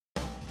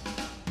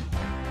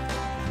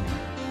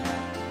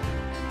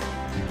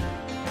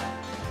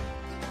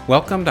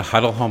Welcome to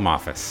Huddle Home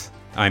Office.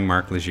 I'm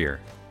Mark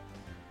Legier.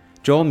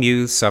 Joel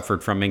Muse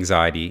suffered from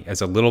anxiety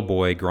as a little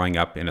boy growing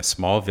up in a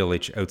small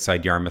village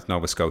outside Yarmouth,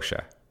 Nova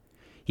Scotia.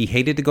 He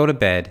hated to go to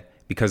bed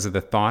because of the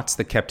thoughts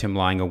that kept him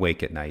lying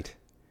awake at night.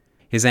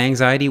 His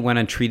anxiety went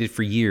untreated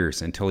for years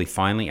until he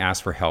finally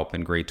asked for help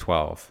in grade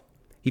 12.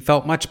 He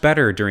felt much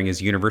better during his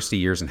university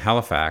years in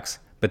Halifax,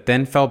 but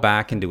then fell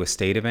back into a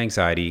state of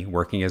anxiety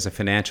working as a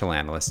financial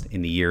analyst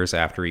in the years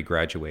after he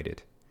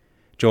graduated.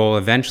 Joel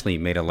eventually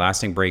made a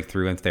lasting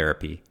breakthrough in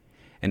therapy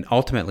and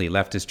ultimately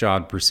left his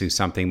job to pursue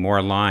something more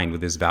aligned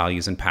with his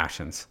values and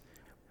passions,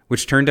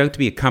 which turned out to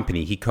be a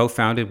company he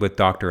co-founded with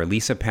Dr.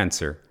 Elisa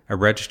Pencer, a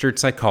registered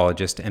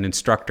psychologist and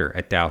instructor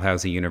at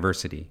Dalhousie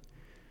University.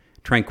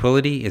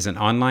 Tranquility is an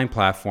online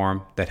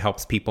platform that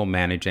helps people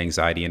manage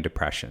anxiety and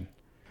depression.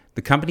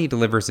 The company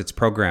delivers its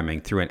programming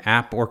through an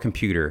app or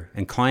computer,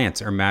 and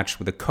clients are matched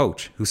with a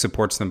coach who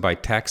supports them by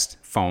text,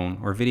 phone,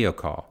 or video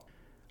call.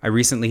 I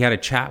recently had a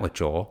chat with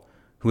Joel,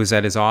 who was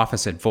at his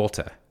office at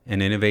Volta, an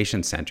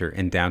innovation center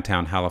in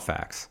downtown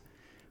Halifax.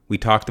 We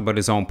talked about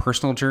his own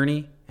personal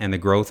journey and the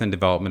growth and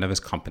development of his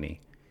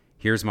company.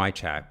 Here's my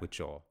chat with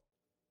Joel.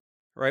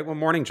 All right, well,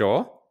 morning,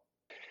 Joel.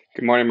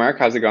 Good morning, Mark.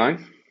 How's it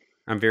going?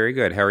 I'm very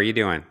good. How are you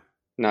doing?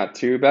 Not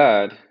too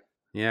bad.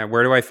 Yeah,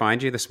 where do I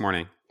find you this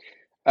morning?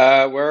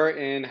 We're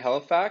in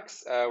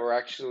Halifax. We're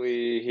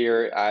actually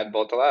here at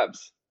Volta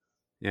Labs.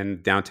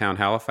 In downtown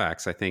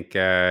Halifax. I think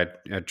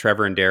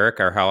Trevor and Derek,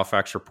 our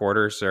Halifax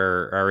reporters,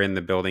 are in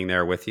the building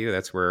there with you.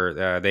 That's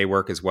where they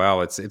work as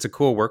well. It's a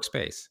cool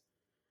workspace.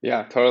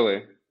 Yeah,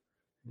 totally.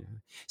 Yeah.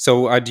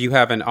 So do you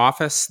have an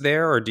office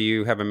there, or do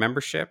you have a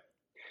membership?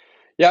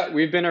 Yeah,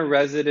 we've been a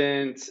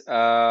resident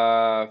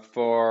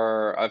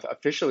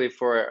officially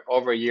for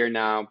over a year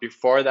now.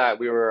 Before that,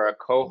 we were a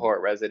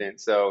cohort resident.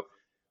 So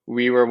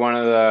we were one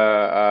of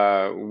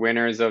the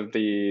winners of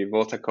the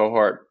Volta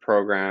cohort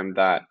program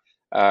that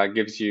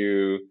gives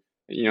you,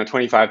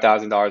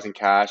 $25,000 in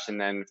cash and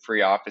then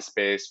free office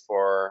space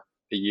for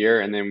the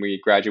year. And then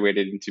we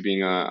graduated into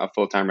being a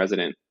full-time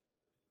resident.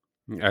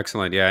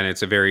 Excellent. Yeah, and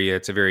it's a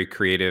very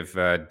creative,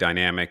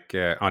 dynamic,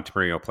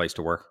 entrepreneurial place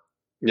to work.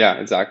 Yeah,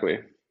 exactly.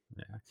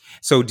 Yeah.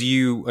 So do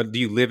you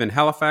live in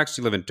Halifax?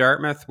 Do you live in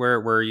Dartmouth?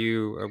 Where do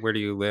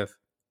you live?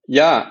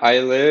 Yeah, I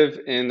live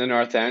in the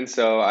North End,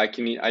 so I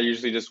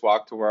usually just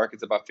walk to work.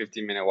 It's about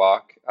 15-minute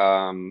walk.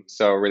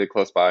 So really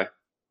close by.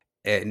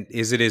 And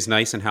is it as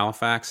nice in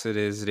Halifax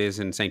as it is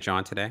in St.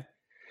 John today?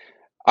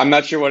 I'm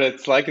not sure what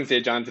it's like in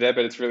St. John today,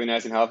 but it's really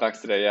nice in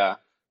Halifax today. Yeah.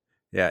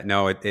 Yeah,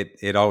 no,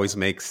 it always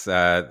makes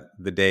the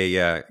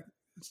day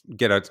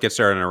get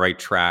started on the right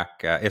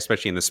track,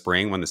 especially in the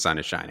spring when the sun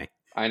is shining.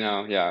 I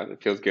know. Yeah,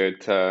 it feels good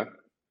to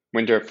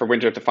winter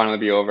to finally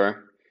be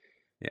over.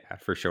 Yeah,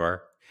 for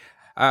sure.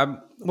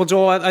 Well,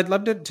 Joel, I'd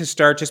love to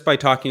start just by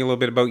talking a little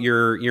bit about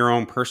your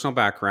own personal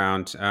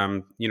background.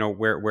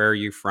 Where are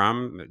you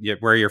from?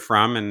 Where you're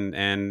from,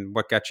 and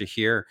what got you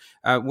here?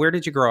 Where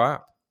did you grow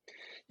up?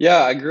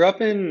 Yeah, I grew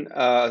up in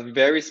a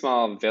very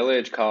small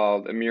village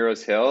called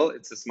Amuros Hill.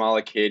 It's a small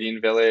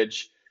Acadian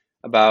village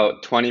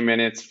about 20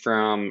 minutes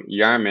from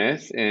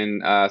Yarmouth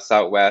in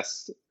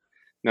southwest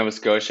Nova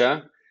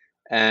Scotia.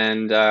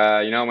 And,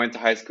 I went to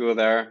high school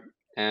there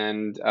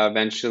and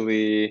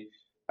eventually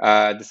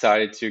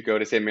decided to go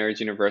to St. Mary's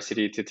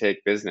University to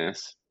take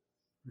business.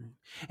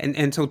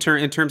 And so,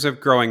 in terms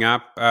of growing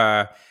up,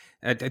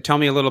 tell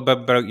me a little bit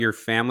about your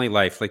family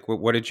life. Like,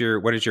 what did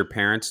your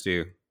parents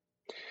do?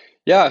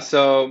 Yeah,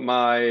 so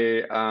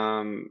my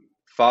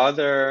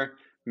father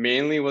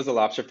mainly was a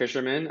lobster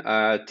fisherman.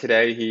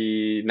 Today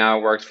he now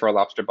works for a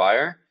lobster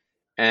buyer.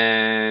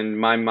 And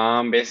my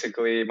mom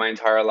basically my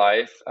entire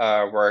life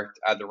worked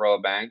at the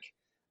Royal Bank,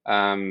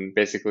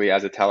 basically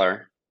as a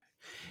teller.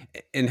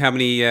 And how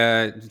many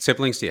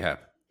siblings do you have?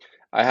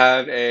 I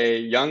have a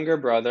younger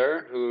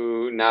brother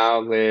who now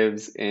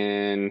lives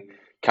in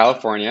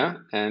California,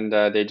 and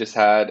they just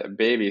had a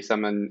baby,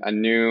 a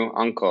new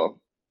uncle.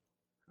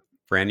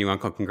 Brand new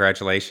uncle.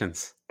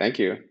 Congratulations. Thank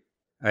you.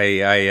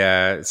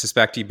 I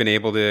suspect you've been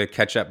able to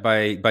catch up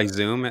by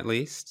Zoom at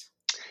least.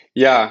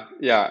 Yeah,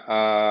 yeah.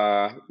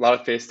 A lot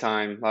of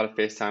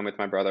FaceTime with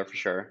my brother for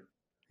sure.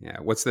 Yeah.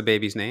 What's the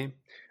baby's name?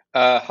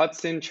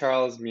 Hudson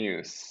Charles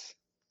Muse.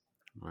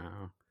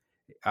 Wow.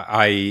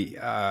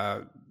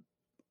 I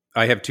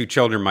I have two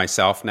children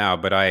myself now,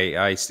 but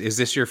I is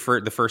this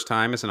the first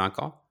time as an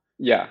uncle?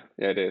 Yeah,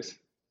 yeah, it is.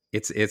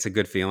 It's a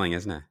good feeling,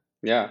 isn't it?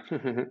 Yeah.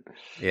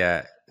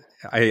 Yeah.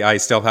 I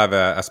still have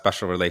a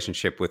special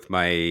relationship with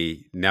my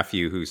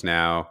nephew who's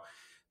now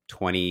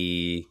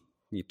 20,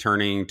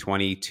 turning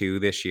 22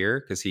 this year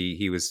because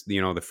he was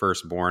the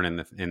firstborn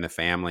in the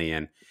family,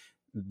 and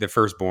the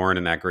firstborn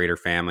in that greater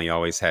family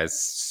always has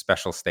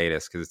special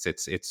status because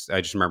it's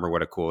I just remember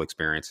what a cool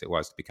experience it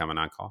was to become an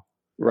uncle.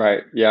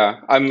 Right.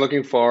 Yeah. I'm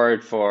looking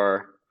forward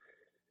for,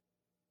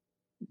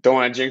 don't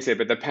want to jinx it,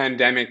 but the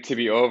pandemic to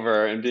be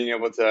over and being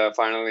able to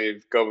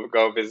finally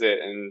go visit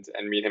and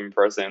meet him in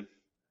person.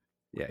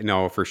 Yeah,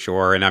 no, for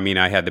sure. And I mean,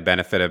 I had the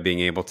benefit of being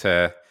able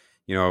to,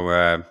 you know,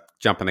 uh,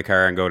 jump in the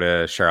car and go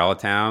to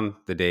Charlottetown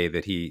the day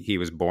that he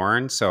was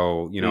born.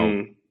 So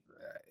Mm,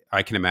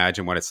 I can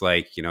imagine what it's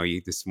like.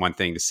 This one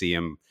thing to see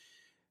him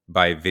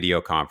by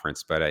video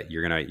conference, but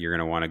you're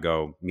gonna want to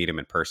go meet him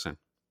in person.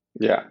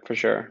 yeah, for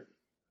sure.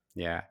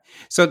 Yeah.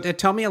 So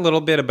tell me a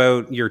little bit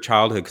about your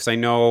childhood, because I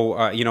know,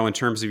 in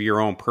terms of your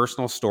own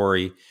personal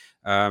story,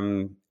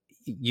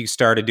 you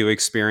started to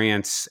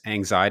experience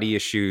anxiety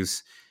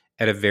issues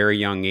at a very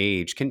young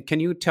age. Can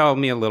you tell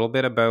me a little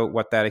bit about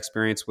what that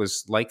experience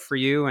was like for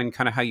you and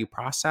kind of how you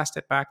processed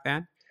it back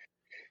then?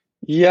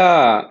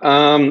 Yeah,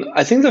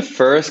 I think the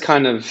first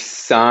kind of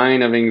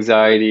sign of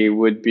anxiety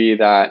would be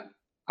that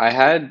I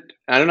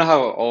don't know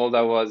how old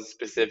I was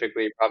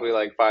specifically, probably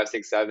like 5,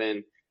 6,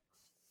 7.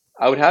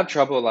 I would have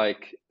trouble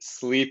like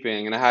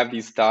sleeping, and I have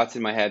these thoughts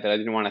in my head that I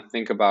didn't want to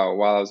think about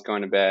while I was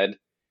going to bed.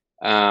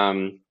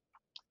 Um,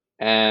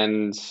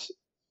 and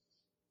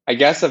I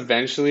guess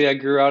eventually I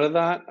grew out of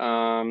that.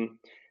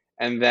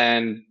 And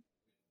then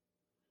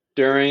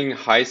during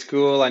high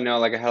school, I know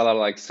like I had a lot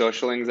of like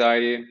social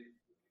anxiety,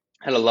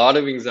 had a lot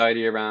of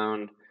anxiety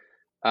around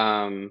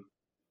um,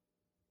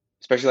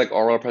 especially like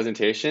oral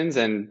presentations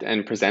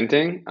and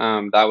presenting.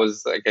 That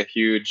was like a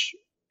huge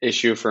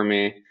issue for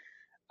me.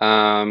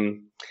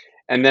 Um,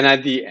 and then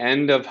at the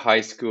end of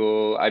high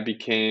school, I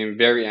became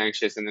very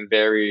anxious and then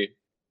very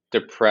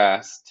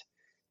depressed.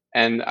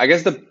 And I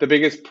guess the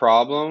biggest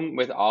problem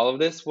with all of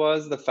this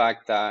was the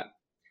fact that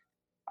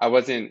I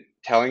wasn't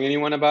telling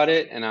anyone about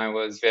it, and I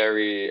was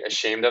very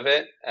ashamed of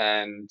it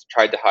and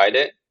tried to hide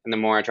it. And the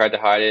more I tried to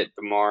hide it,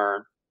 the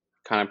more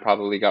kind of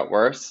probably got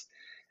worse.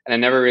 And I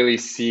never really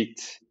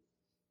sought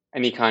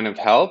any kind of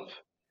help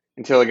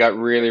until it got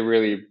really,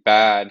 really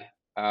bad,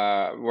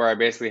 where I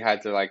basically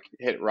had to like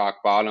hit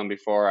rock bottom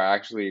before I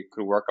actually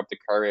could work up the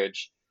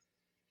courage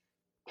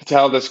to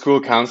tell the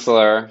school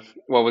counselor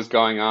what was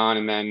going on.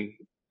 And then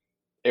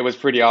it was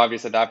pretty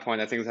obvious at that point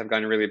that things have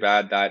gotten really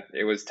bad, that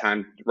it was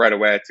time right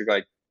away to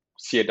like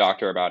see a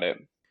doctor about it.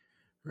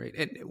 Right.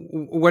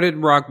 And what did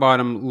rock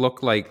bottom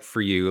look like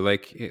for you?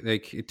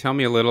 Tell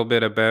me a little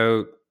bit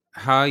about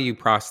how you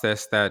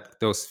processed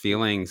those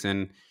feelings,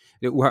 and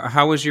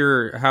how was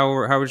your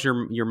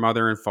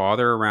mother and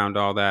father around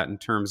all that in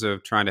terms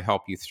of trying to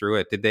help you through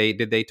it? Did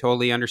they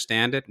totally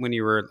understand it when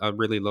you were a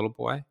really little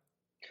boy?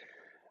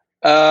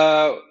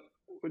 Uh,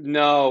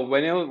 no,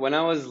 when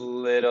I was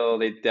little,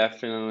 they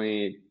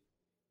definitely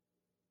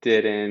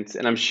didn't,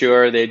 and I'm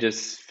sure they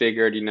just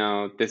figured,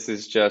 this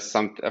is just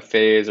a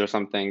phase or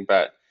something.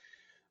 But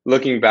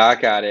looking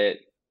back at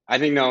it, I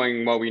think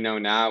knowing what we know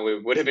now,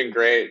 it would have been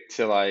great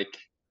to like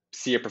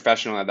see a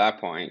professional at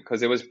that point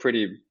because it was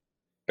pretty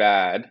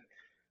bad.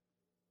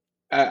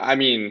 I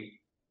mean,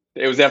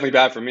 it was definitely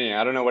bad for me.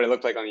 I don't know what it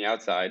looked like on the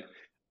outside.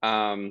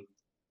 Um,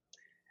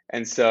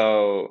 and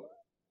so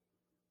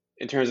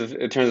in terms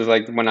of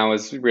like when I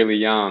was really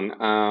young,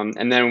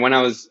 and then when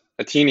I was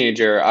a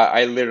teenager,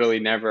 I literally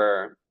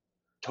never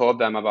told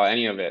them about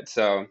any of it.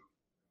 So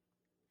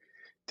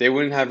they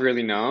wouldn't have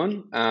really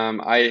known.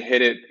 I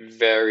hid it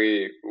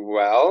very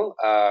well.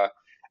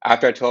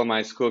 After I told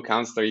my school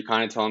counselor, he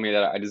kind of told me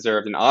that I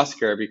deserved an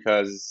Oscar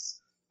because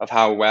of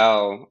how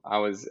well I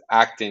was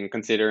acting,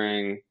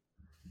 considering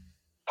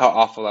how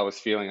awful I was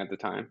feeling at the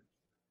time.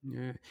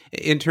 Yeah.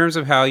 In terms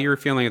of how you were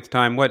feeling at the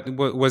time, what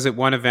was it?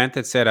 One event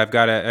that said, "I've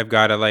got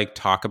to like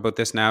talk about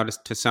this now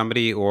to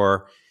somebody,"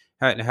 or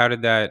how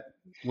did that?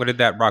 What did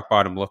that rock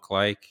bottom look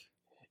like?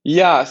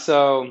 Yeah,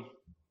 so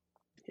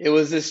it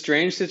was this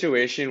strange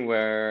situation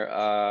where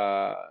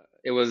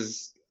it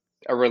was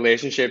a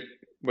relationship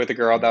with a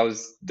girl that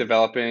was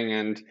developing,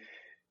 and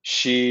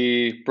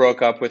she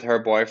broke up with her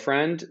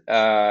boyfriend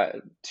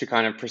to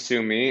kind of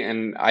pursue me.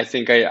 And I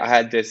think I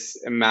had this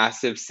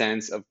massive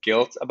sense of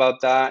guilt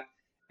about that.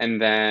 And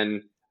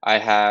then I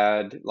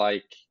had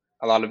like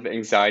a lot of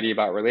anxiety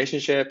about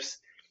relationships,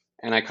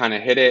 and I kind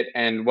of hid it.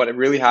 And what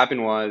really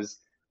happened was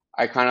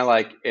I kind of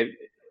like it,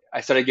 I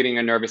started getting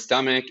a nervous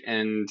stomach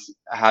and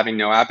having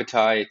no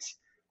appetite.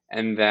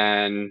 And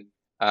then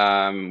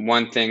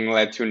one thing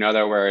led to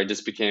another where it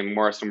just became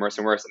worse and worse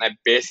and worse. And I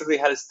basically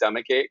had a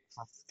stomach ache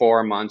for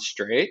 4 months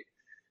straight,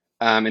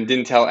 and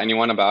didn't tell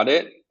anyone about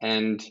it.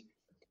 And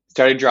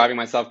started driving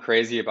myself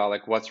crazy about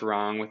like what's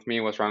wrong with me,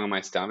 what's wrong with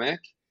my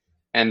stomach.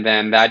 And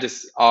then that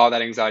just all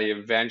that anxiety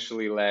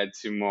eventually led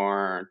to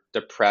more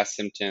depressed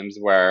symptoms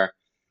where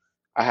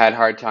I had a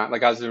hard time,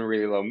 like I was in a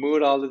really low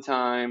mood all the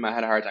time. I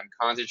had a hard time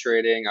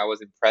concentrating. I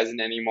wasn't present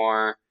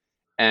anymore.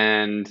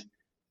 And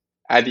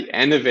at the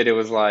end of it, it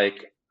was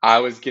like I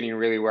was getting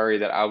really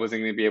worried that I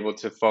wasn't going to be able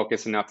to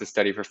focus enough to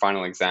study for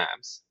final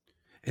exams.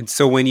 And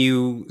so, when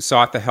you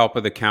sought the help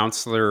of the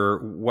counselor,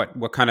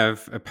 what kind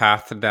of a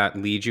path did that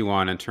lead you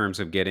on in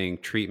terms of getting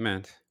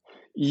treatment?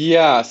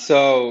 Yeah,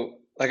 so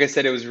like I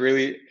said, it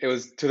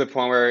was to the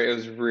point where it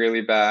was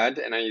really bad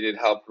and I needed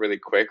help really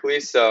quickly.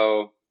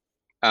 So,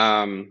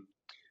 um,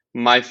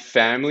 my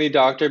family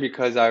doctor,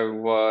 because I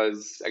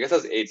guess I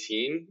was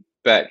 18,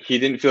 but he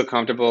didn't feel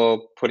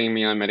comfortable putting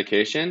me on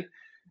medication,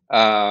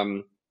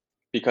 um,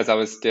 because I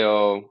was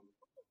still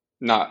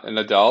not an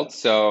adult.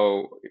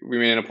 So we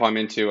made an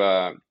appointment to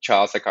a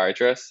child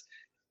psychiatrist,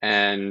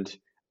 and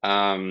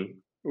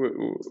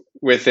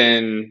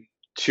within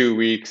 2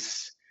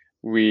 weeks,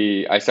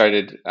 I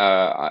started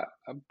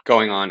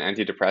going on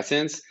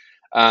antidepressants.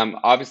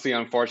 Obviously,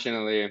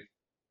 unfortunately,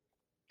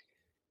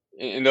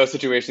 in those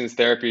situations,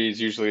 therapy is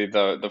usually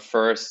the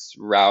first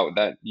route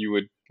that you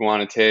would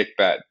want to take,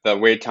 but the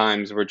wait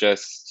times were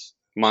just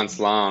months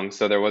long,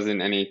 so there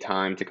wasn't any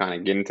time to kind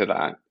of get into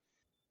that.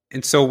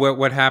 And so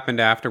what happened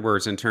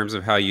afterwards in terms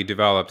of how you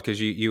developed?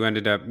 Because you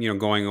ended up,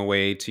 going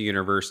away to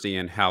university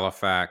in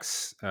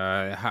Halifax.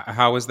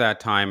 How was that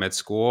time at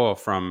school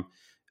from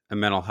a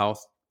mental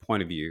health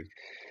point of view?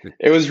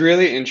 It was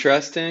really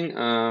interesting.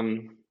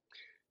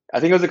 I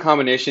think it was a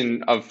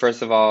combination of,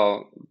 first of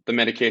all, the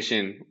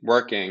medication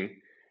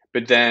working,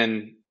 but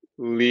then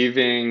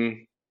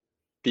leaving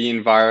the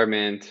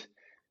environment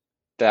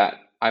that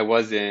I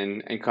was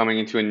in and coming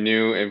into a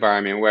new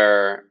environment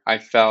where I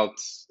felt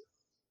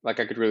like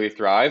I could really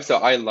thrive. So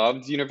I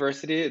loved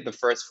university. The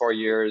first 4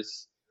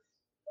 years,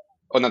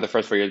 well, not the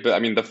first 4 years, but I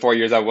mean, the 4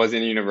 years I was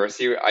in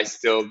university, I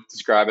still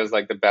describe as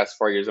like the best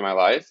 4 years of my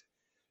life.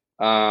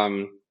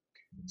 Um,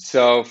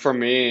 So for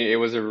me, it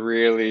was a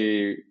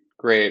really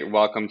great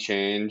welcome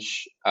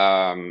change.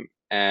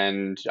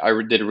 And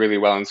did really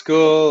well in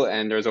school,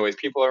 and there's always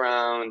people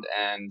around.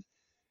 And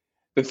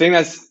the thing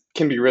that's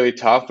can be really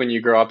tough when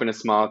you grow up in a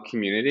small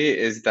community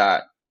is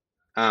that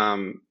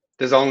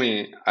there's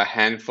only a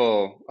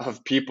handful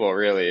of people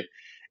really,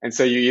 and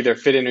so you either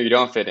fit in or you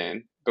don't fit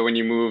in. But when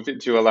you move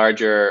into a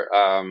larger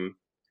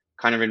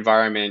kind of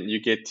environment, you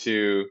get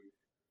to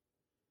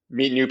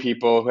meet new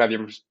people who have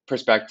your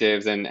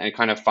perspectives and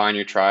kind of find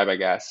your tribe, I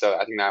guess. So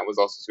I think that was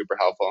also super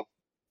helpful.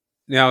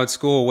 Now at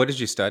school, what did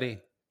you study?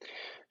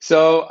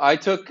 So I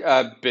took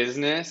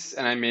business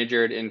and I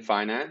majored in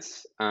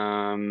finance.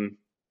 And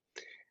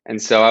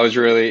so I was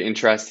really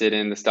interested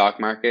in the stock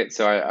market.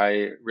 So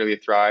I really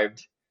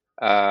thrived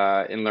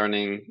in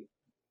learning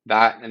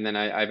that. And then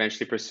I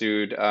eventually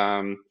pursued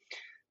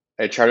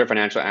a chartered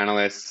financial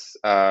analyst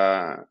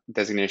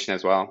designation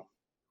as well.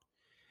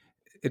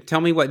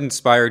 Tell me what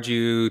inspired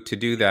you to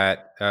do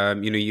that.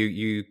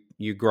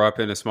 You grow up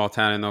in a small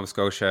town in Nova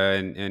Scotia,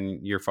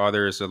 and your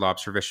father is a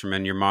lobster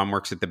fisherman. Your mom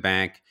works at the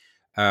bank.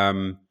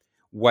 Um,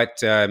 what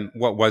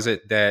was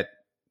it that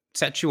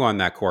set you on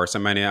that course? I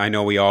mean, I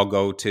know we all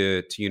go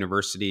to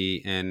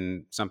university,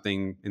 and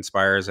something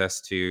inspires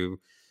us to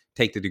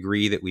take the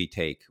degree that we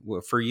take.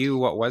 For you,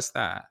 what was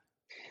that?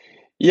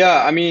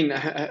 Yeah, I mean,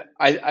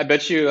 I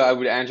bet you I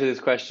would answer this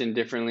question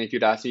differently if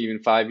you'd asked me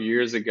even 5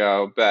 years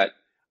ago, but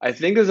I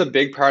think there's a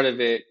big part of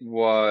it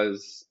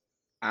was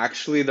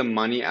actually the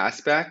money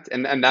aspect,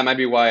 and that might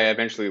be why I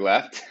eventually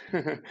left.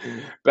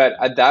 But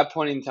at that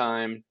point in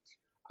time,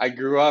 I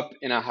grew up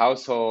in a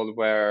household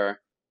where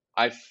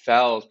I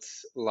felt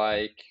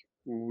like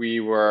we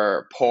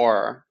were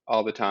poor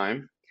all the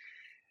time,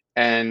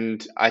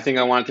 and I think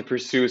I wanted to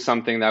pursue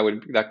something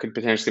that could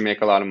potentially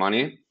make a lot of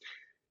money.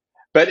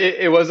 But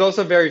it was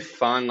also very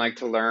fun, like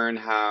to learn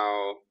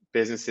how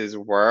businesses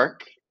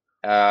work,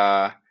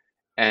 uh,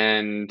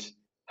 and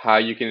how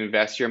you can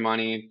invest your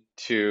money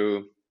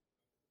to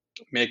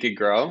make it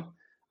grow.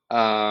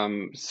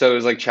 So it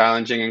was like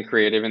challenging and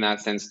creative in that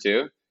sense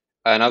too.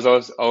 And I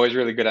was always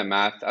really good at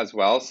math as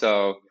well.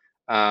 So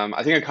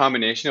I think a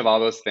combination of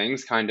all those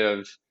things kind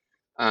of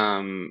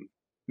um,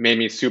 made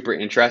me super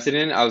interested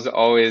in. I was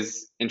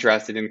always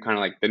interested in kind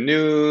of like the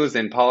news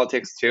and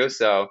politics too.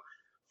 So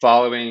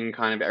following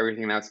kind of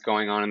everything that's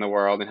going on in the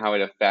world and how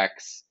it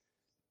affects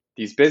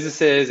these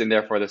businesses and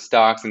therefore the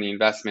stocks and the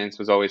investments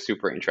was always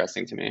super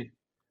interesting to me.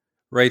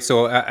 Right.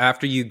 So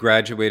after you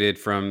graduated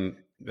from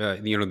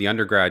the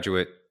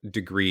undergraduate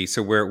degree,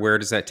 so where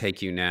does that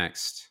take you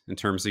next in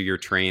terms of your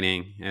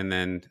training and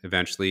then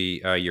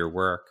eventually your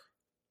work?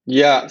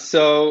 Yeah,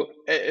 so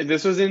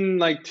this was in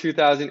like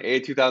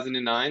 2008,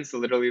 2009, so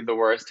literally the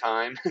worst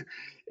time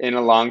in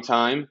a long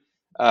time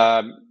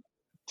um,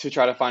 to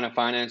try to find a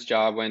finance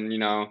job when,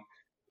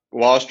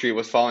 Wall Street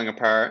was falling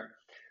apart.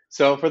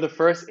 So for the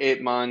first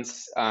 8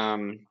 months,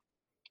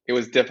 it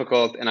was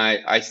difficult, and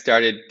I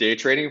started day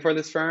trading for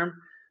this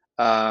firm,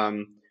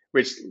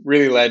 which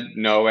really led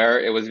nowhere.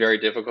 It was very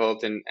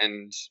difficult, and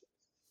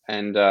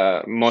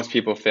most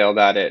people failed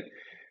at it.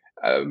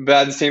 But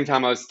at the same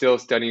time, I was still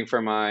studying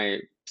for my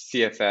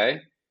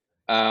CFA.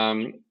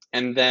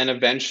 And then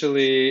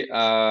eventually,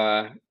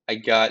 I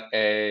got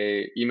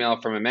a email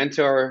from a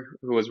mentor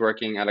who was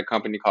working at a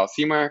company called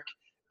CMARK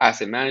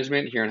Asset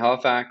Management here in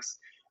Halifax,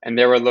 and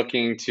they were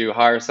looking to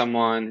hire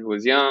someone who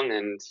was young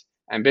and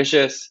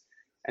ambitious.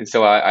 And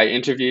so I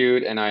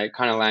interviewed, and I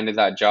kind of landed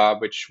that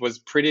job, which was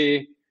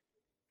pretty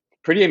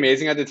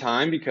amazing at the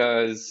time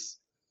because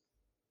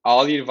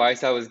all the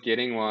advice I was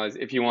getting was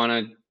if you want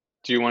to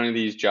do one of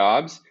these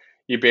jobs,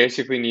 you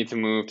basically need to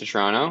move to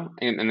Toronto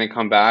and then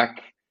come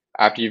back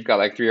after you've got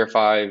like 3 or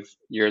 5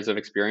 years of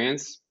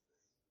experience.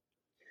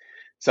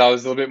 So I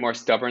was a little bit more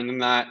stubborn than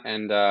that,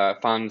 and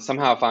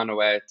found a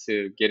way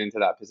to get into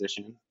that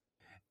position.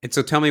 And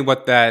so tell me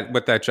what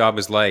that job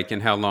was like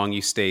and how long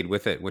you stayed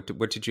with it.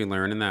 What did you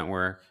learn in that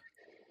work?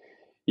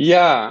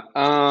 Yeah,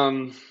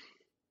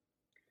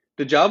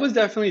 the job was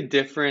definitely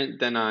different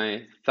than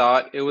I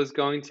thought it was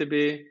going to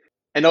be.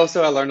 And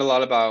also, I learned a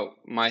lot about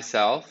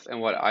myself and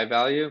what I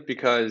value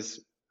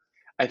because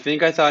I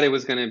think I thought it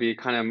was going to be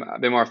kind of a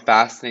bit more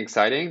fast and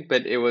exciting,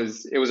 but it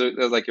was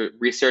like a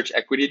research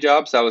equity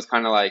job. So I was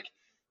kind of like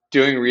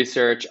doing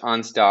research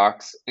on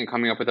stocks and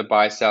coming up with a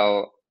buy,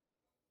 sell,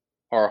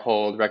 or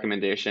hold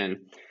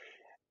recommendation.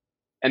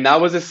 And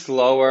that was a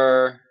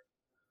slower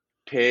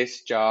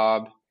paced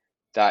job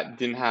that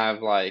didn't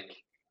have like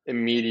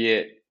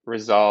immediate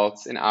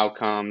results and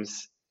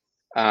outcomes.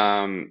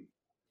 Um,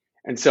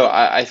 and so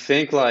I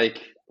think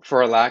like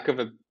for a lack of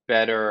a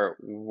better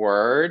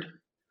word,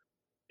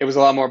 it was a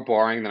lot more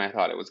boring than I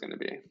thought it was going to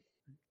be.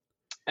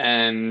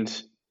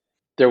 And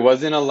there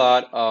wasn't a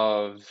lot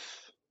of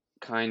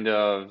kind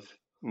of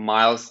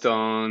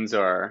milestones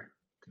or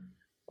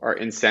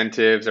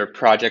incentives or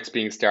projects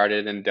being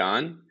started and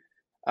done.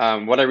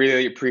 What I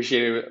really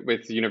appreciated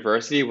with the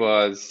university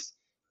was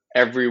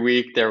every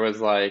week there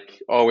was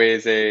like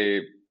always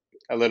a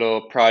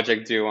little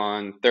project due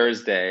on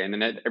Thursday, and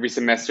then every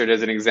semester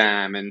there's an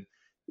exam, and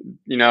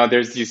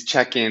there's these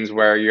check-ins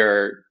where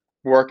you're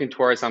working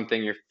towards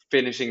something, you're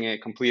finishing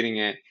it, completing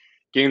it,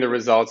 getting the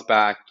results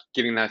back,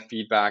 getting that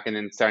feedback, and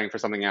then starting for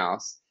something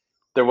else.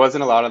 There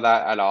wasn't a lot of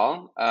that at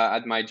all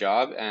at my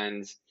job,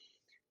 and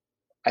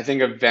I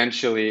think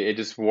eventually it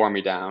just wore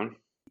me down.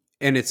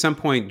 And at some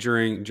point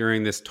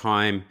during this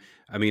time,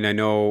 I mean, I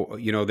know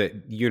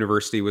that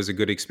university was a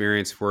good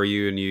experience for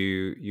you, and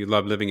you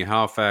loved living in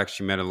Halifax.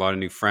 You met a lot of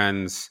new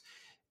friends,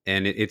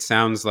 and it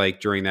sounds like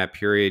during that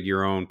period,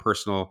 your own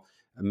personal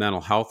mental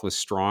health was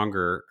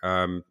stronger.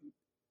 I-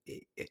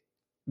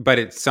 but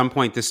at some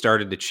point, this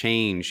started to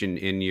change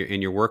in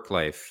your work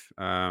life.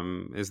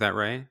 Is that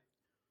right?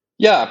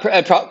 Yeah,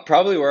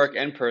 probably work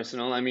and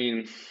personal. I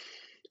mean,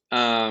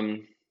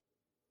 um,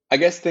 I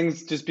guess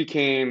things just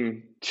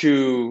became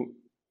too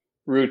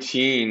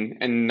routine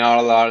and not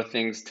a lot of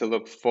things to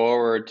look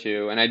forward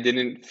to, and I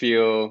didn't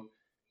feel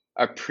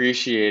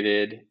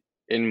appreciated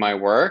in my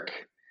work,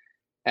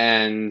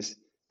 and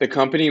the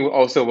company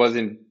also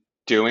wasn't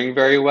doing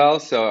very well.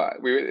 So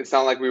it's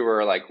not like we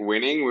were like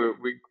winning.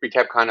 We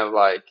kept kind of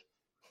like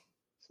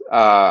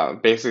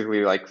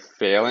basically like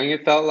failing.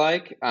 It felt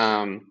like,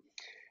 and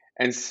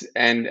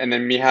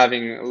then me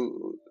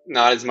having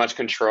not as much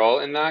control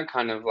in that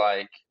kind of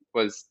like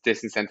was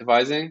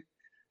disincentivizing.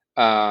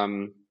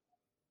 Um,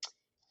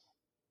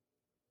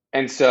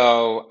 and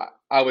so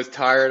I was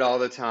tired all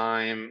the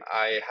time.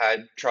 I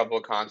had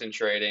trouble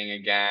concentrating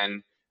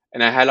again,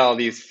 and I had all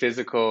these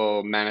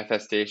physical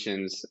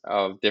manifestations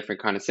of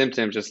different kind of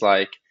symptoms, just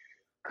like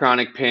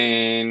chronic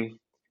pain,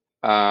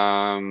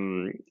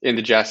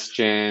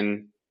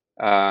 indigestion,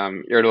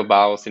 irritable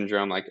bowel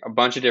syndrome, like a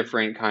bunch of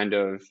different kind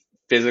of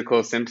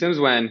physical symptoms.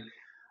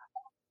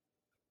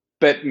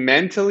 But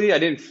mentally, I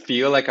didn't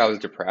feel like I was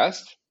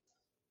depressed,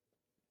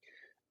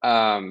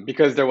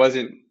 because there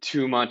wasn't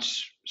too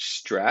much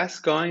stress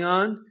going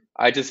on.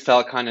 I just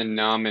felt kind of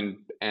numb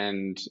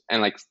and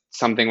like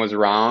something was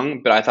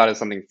wrong, but I thought it was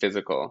something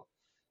physical.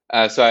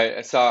 So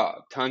I saw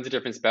tons of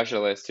different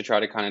specialists to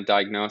try to kind of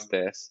diagnose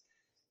this,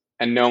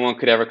 and no one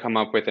could ever come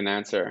up with an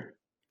answer.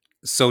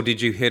 So,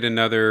 did you hit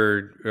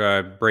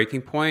another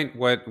breaking point?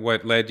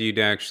 What led you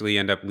to actually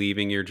end up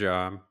leaving your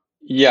job?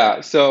 Yeah,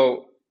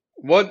 so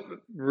what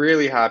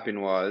really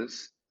happened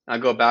was, I'll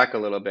go back a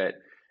little bit,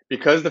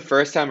 because the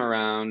first time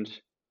around,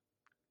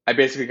 I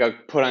basically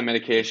got put on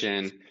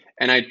medication,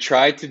 and I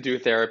tried to do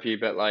therapy,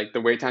 but like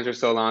the wait times were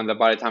so long that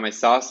by the time I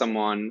saw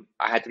someone,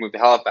 I had to move to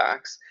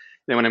Halifax.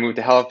 Then when I moved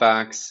to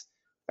Halifax,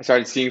 I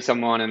started seeing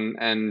someone,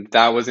 and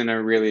that wasn't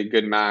a really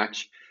good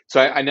match.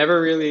 So I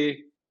never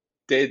really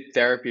did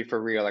therapy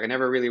for real. Like I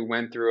never really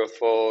went through a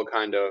full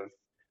kind of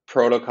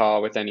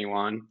protocol with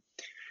anyone.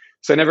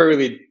 So I never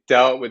really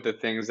dealt with the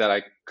things that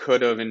I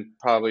could have and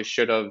probably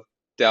should have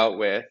dealt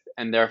with,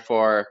 and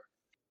therefore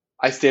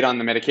I stayed on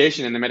the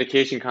medication, and the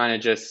medication kind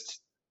of just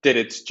did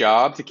its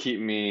job to keep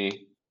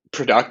me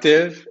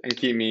productive and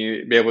keep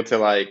me be able to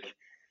like,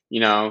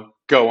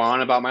 go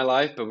on about my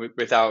life, but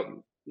without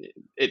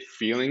it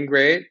feeling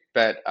great,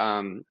 but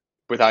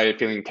without it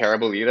feeling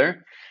terrible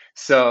either.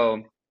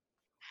 So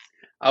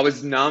I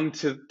was numb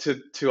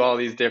to all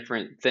these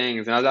different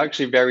things, and I was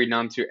actually very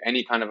numb to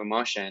any kind of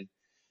emotion.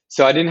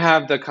 So I didn't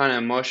have the kind of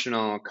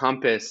emotional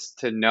compass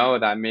to know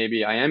that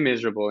maybe I am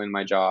miserable in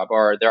my job,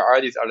 or there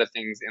are these other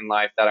things in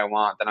life that I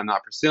want that I'm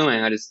not pursuing.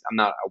 I'm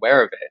not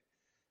aware of it.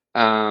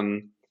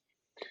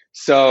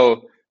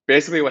 So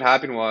basically, what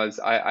happened was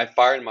I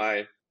fired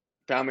my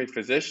family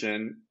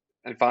physician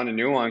and found a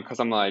new one because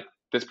I'm like,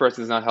 this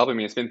person is not helping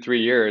me. It's been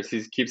 3 years.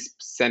 He keeps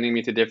sending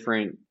me to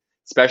different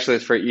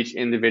specialists for each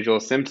individual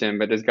symptom,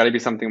 but there's got to be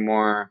something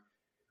more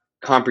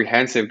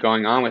comprehensive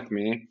going on with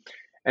me.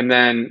 And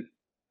then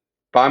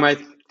by my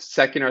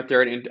second or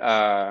third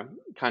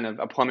kind of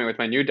appointment with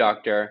my new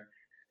doctor,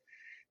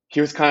 he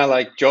was kind of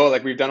like, Joel,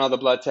 like we've done all the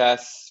blood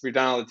tests, we've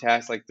done all the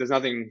tests, like there's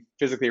nothing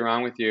physically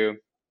wrong with you.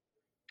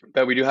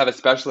 but we do have a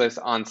specialist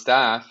on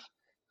staff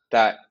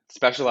that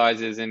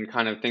specializes in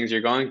kind of things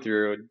you're going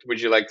through.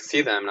 Would you like to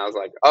see them? And I was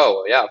like, oh,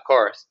 well, yeah, of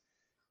course.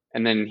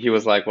 And then he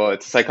was like, well,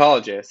 it's a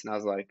psychologist. And I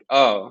was like,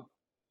 oh,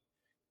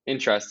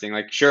 interesting.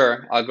 Like,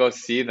 sure, I'll go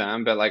see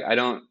them, but like, I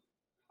think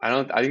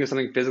there's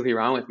something physically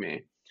wrong with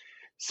me.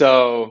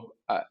 So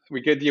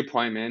we get the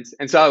appointments.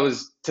 And so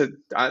this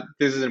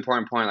is an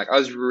important point. Like, I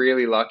was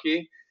really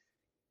lucky.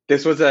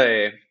 This was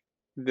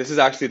this is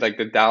actually like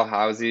the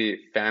Dalhousie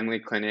Family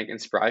Clinic in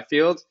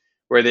Spryfield,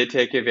 where they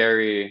take a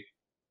very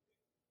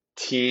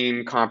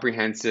team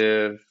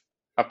comprehensive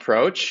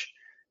approach,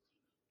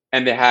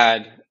 and they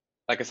had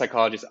like a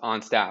psychologist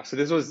on staff. So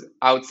this was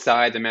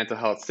outside the mental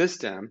health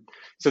system.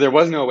 So there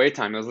was no wait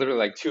time. It was literally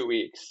like 2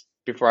 weeks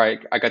before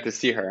I got to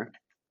see her.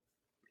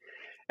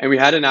 And we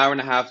had an hour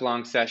and a half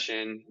long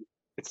session.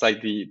 It's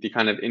like the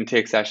kind of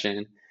intake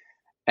session.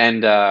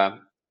 And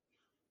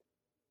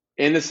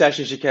in the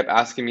session, she kept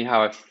asking me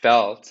how I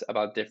felt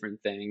about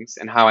different things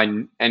and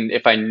and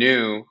if I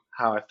knew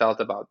how I felt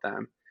about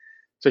them.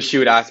 So she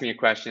would ask me a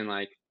question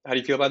like, "How do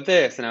you feel about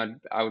this?" And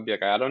I would be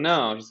like, "I don't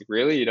know." She's like,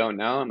 "Really? You don't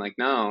know?" I'm like,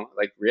 "No."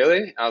 Like,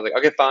 "Really?" I was like,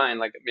 "Okay, fine.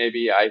 Like,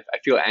 maybe I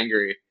feel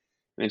angry."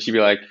 And then she'd be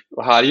like,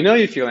 "Well, how do you know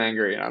you feel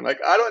angry?" And I'm like,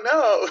 "I don't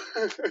know."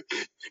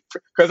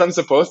 Because I'm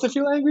supposed to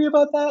feel angry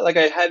about that? Like,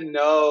 I had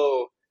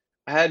no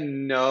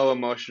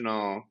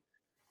emotional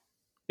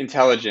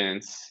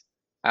intelligence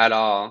at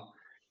all.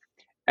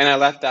 And I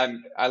left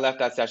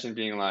that session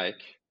being like,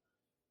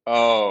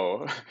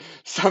 "Oh,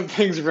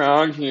 something's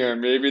wrong here.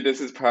 Maybe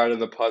this is part of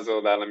the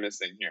puzzle that I'm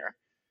missing here."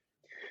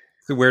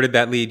 So where did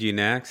that lead you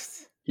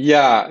next?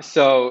 Yeah,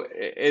 so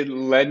it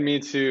led me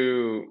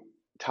to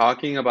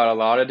talking about a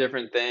lot of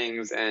different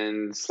things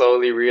and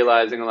slowly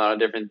realizing a lot of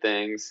different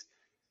things.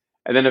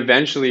 And then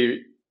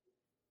eventually,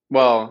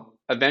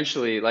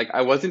 like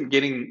I wasn't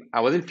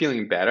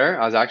feeling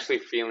better. I was actually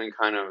feeling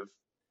kind of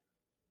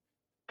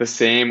the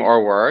same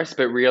or worse,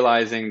 but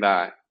realizing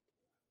that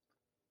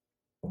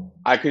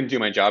I couldn't do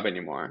my job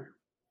anymore.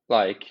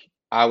 Like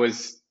I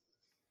was,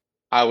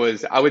 I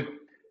would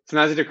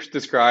sometimes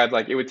describe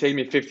like it would take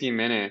me 15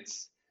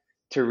 minutes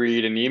to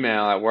read an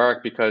email at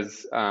work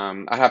because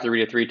I'd have to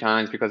read it 3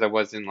 times because I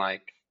wasn't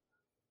like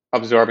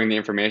absorbing the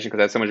information because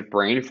I had so much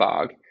brain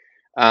fog.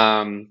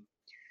 Um,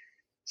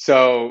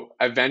 so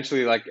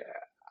eventually, like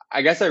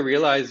I guess I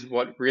realized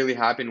what really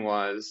happened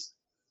was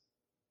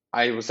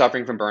I was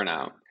suffering from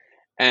burnout,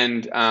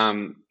 and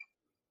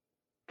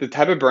the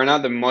type of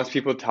burnout that most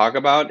people talk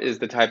about is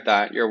the type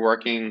that you're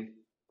working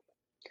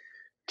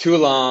too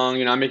long,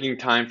 you're not making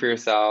time for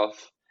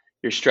yourself,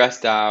 you're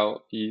stressed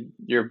out,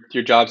 your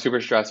job's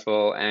super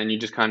stressful, and you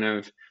just kind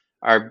of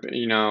are,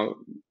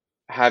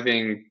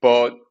 having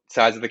both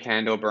sides of the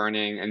candle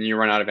burning, and you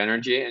run out of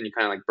energy, and you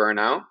kind of like burn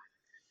out.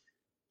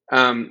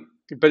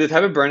 But the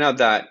type of burnout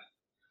that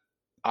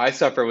I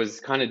suffer was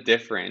kind of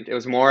different. It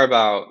was more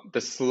about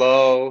the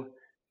slow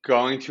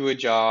going to a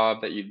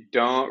job that you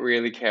don't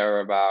really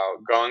care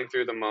about, going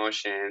through the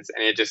motions,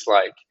 and it just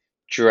like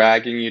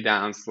dragging you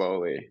down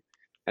slowly.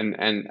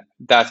 And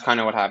that's kind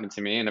of what happened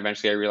to me. And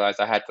eventually I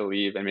realized I had to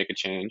leave and make a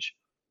change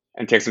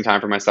and take some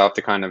time for myself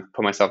to kind of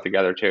put myself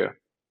together too.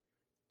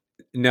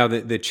 Now,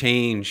 the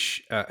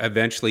change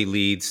eventually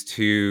leads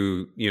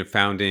to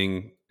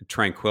founding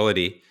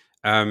Tranquility.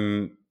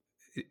 Um,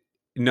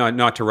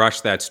 not to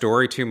rush that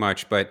story too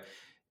much, but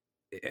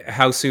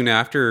how soon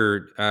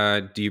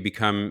after do you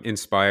become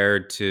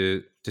inspired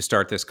to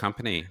start this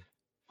company?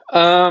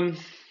 Um,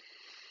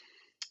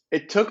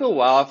 it took a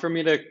while for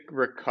me to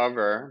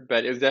recover,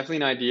 but it was definitely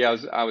an idea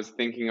I was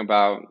thinking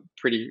about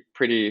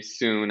pretty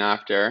soon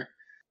after.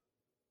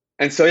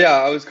 And so yeah,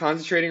 I was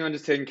concentrating on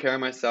just taking care of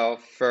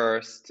myself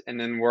first and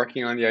then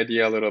working on the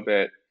idea a little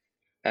bit.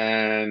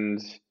 And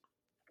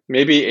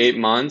maybe 8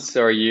 months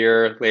or a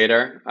year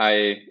later,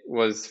 I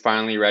was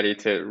finally ready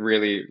to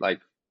really like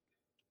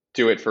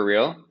do it for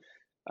real.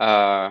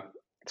 Uh,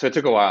 so it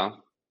took a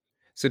while.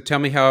 So tell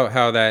me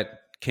how that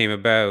came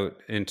about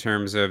in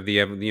terms of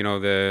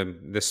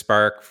the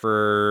spark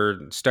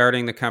for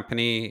starting the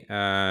company,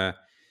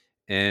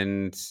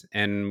 and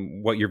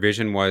what your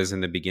vision was in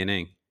the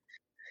beginning.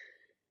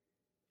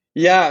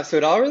 Yeah, so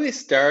it all really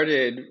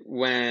started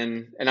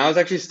and I was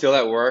actually still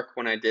at work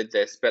when I did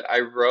this, but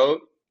I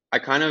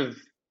kind of,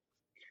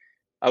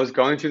 I was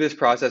going through this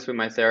process with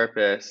my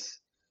therapist,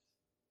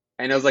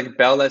 and it was like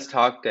Bell Let's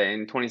Talk Day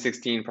in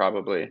 2016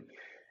 probably.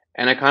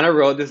 And I kind of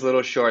wrote this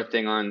little short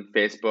thing on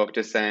Facebook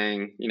just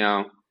saying,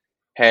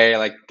 hey,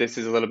 like this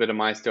is a little bit of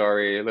my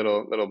story, a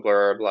little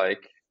blurb, like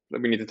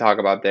we need to talk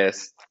about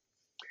this.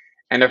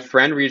 And a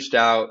friend reached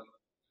out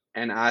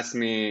and asked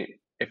me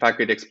if I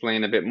could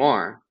explain a bit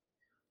more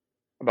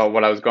about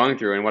what I was going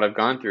through and what I've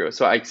gone through.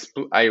 So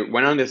I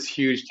went on this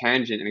huge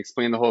tangent and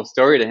explained the whole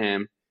story to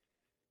him.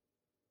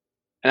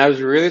 And I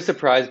was really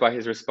surprised by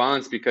his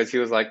response because he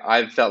was like,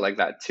 "I've felt like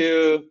that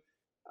too.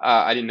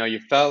 I didn't know you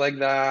felt like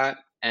that."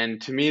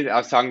 And to me, I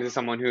was talking to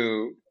someone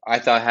who I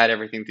thought had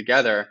everything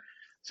together.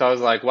 So I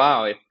was like,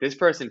 wow, if this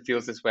person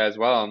feels this way as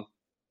well,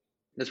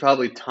 there's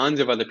probably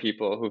tons of other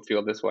people who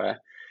feel this way.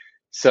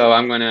 So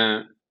I'm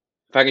gonna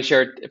if I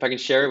can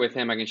share it with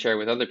him, I can share it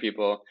with other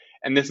people.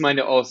 And this might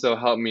also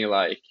help me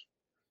like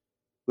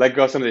let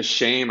go of some of the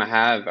shame I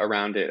have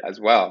around it as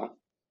well.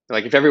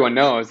 Like if everyone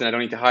knows, then I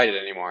don't need to hide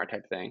it anymore,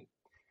 type thing.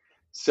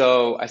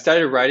 So I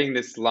started writing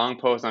this long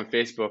post on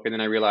Facebook, and then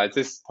I realized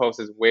this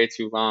post is way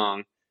too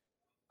long.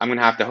 I'm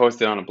gonna have to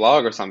host it on a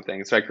blog or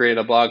something. So I created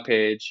a blog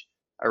page.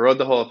 I wrote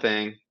the whole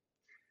thing,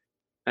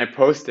 and I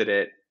posted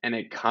it, and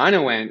it kind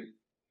of went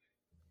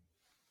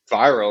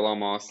viral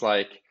almost.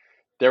 Like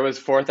there was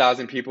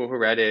 4,000 people who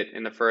read it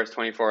in the first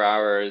 24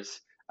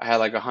 hours. I had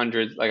like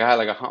 100, like I had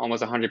like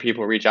almost 100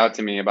 people reach out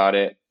to me about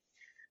it.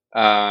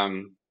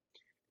 Um,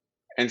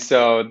 and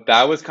so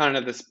that was kind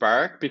of the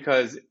spark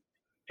because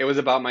it was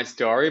about my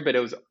story, but it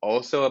was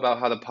also about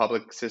how the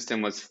public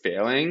system was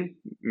failing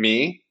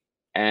me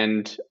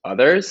and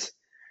others.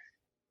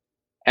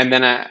 And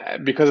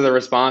then because of the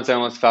response, I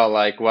almost felt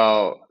like,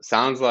 well,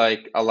 sounds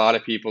like a lot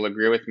of people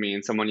agree with me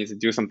and someone needs to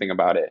do something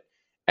about it.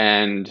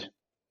 And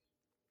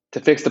to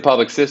fix the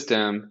public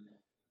system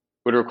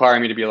would require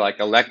me to be like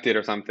elected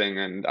or something.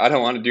 And I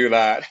don't want to do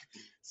that.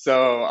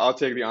 So I'll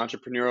take the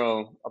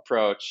entrepreneurial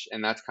approach.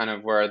 And that's kind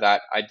of where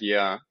that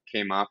idea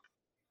came up.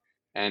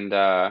 And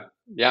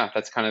yeah,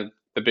 that's kind of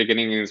the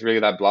beginning is really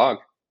that blog.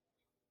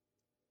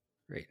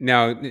 Right.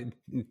 Now,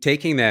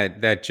 taking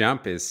that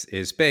jump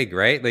is big,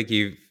 right? Like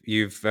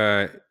you've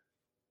gone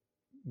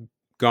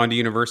to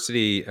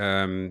university,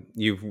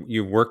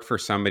 you've worked for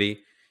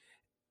somebody,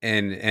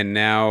 and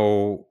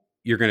now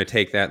you're going to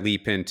take that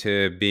leap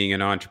into being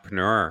an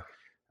entrepreneur.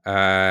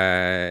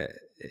 It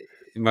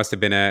must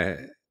have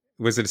been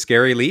was it a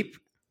scary leap?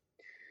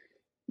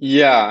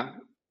 Yeah,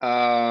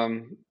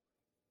 um,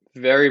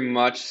 very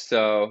much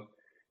so.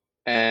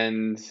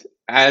 And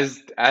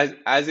as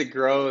it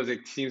grows,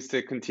 it seems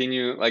to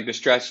continue. Like the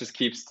stress just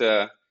keeps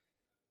to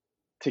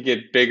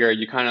get bigger.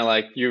 You kind of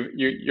like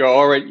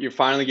you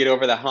finally get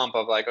over the hump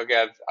of like,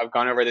 okay, I've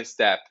gone over this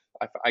step.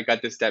 I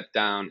got this step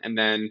down, and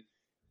then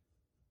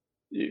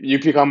you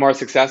become more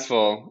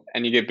successful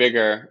and you get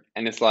bigger,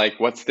 and it's like,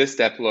 what's this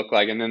step look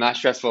like? And then that's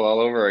stressful all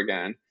over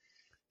again.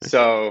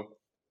 So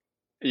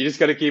you just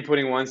got to keep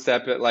putting one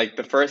step. Like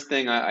the first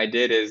thing I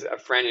did is a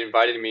friend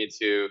invited me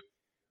to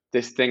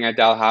this thing at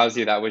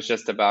Dalhousie that was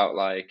just about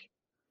like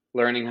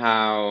learning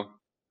how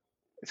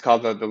it's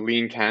called the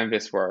lean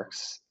canvas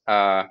works.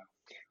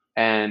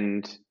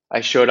 And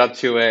I showed up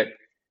to it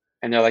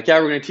and they're like, yeah,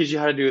 we're going to teach you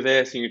how to do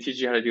this and we're going to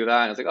teach you how to do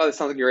that. And I was like, oh, this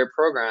sounds like a great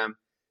program.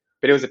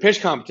 But it was a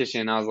pitch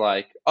competition. And I was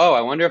like, oh,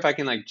 I wonder if I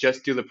can like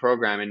just do the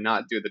program and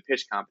not do the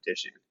pitch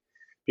competition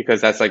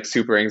because that's like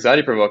super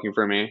anxiety provoking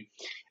for me.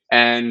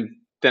 And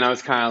then I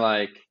was kind of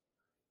like,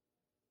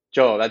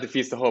 Joel, that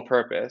defeats the whole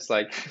purpose.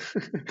 Like,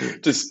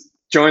 just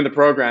join the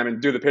program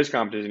and do the pitch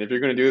competition. If you're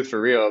going to do this for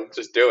real,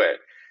 just do it.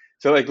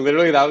 So, like,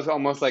 literally, that was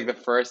almost like the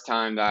first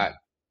time that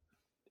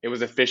it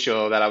was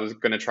official that I was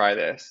going to try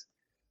this.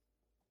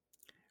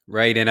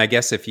 Right. And I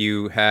guess if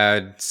you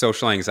had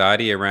social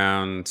anxiety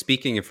around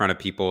speaking in front of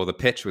people, the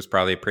pitch was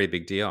probably a pretty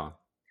big deal.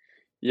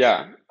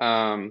 Yeah.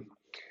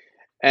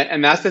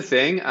 And that's the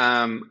thing.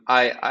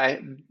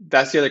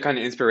 That's the other kind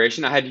of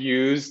inspiration. I had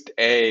used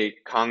a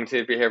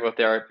cognitive behavioral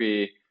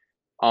therapy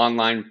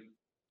online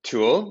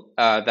tool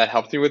that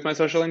helped me with my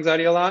social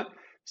anxiety a lot.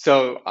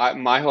 So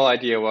my whole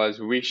idea was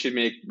we can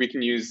make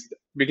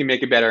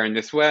it better in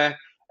this way,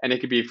 and it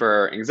could be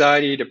for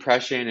anxiety,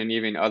 depression, and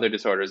even other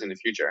disorders in the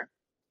future.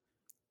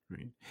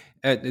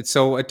 Right.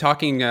 So,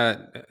 talking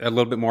a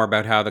little bit more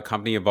about how the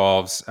company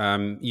evolves,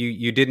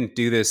 you didn't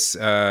do this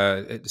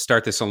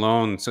start this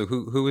alone. So,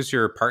 who was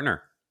your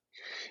partner?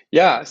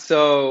 Yeah.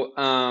 So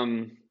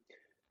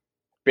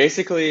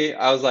basically,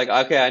 I was like,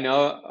 okay, I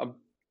know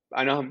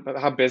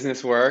how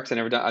business works. I've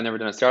never done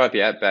a startup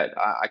yet, but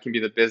I can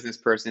be the business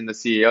person, the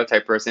CEO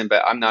type person,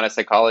 but I'm not a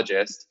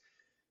psychologist.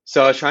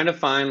 So I was trying to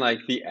find like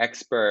the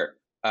expert,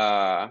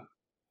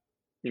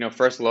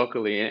 first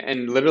locally,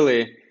 and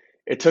literally,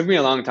 it took me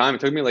a long time.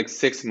 It took me like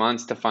 6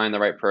 months to find the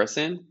right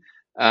person.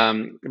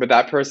 But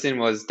that person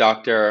was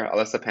Dr.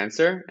 Alyssa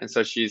Pencer, and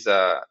so she's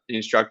an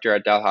instructor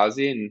at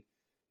Dalhousie and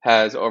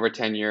has over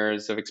 10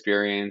 years of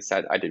experience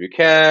at IWK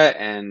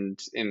and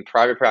in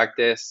private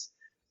practice.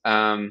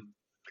 Um,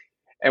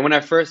 and when I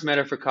first met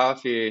her for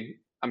coffee,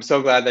 I'm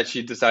so glad that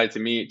she decided to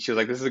meet. She was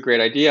like, "This is a great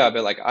idea,"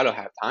 but like, I don't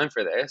have time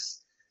for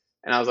this.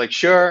 And I was like,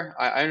 "Sure,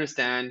 I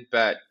understand,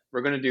 but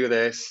we're gonna do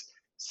this.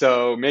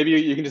 So maybe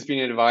you can just be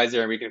an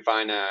advisor, and we can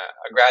find a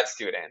grad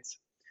student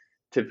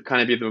to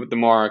kind of be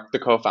the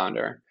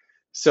co-founder."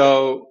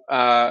 So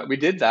we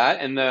did that,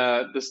 and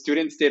the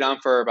student stayed on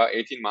for about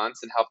 18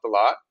 months and helped a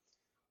lot.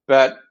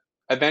 But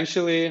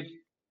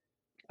eventually,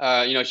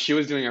 she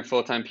was doing her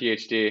full-time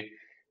PhD,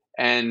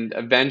 and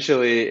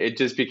eventually it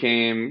just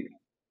became,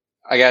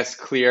 I guess,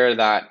 clear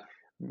that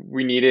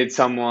we needed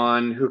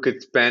someone who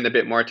could spend a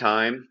bit more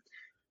time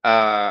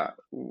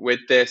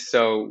with this.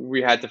 So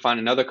we had to find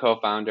another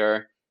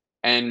co-founder.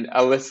 And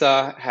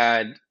Alyssa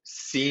had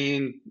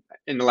seen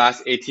in the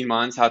last 18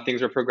 months how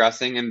things were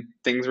progressing and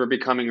things were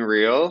becoming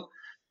real.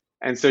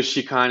 And so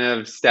she kind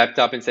of stepped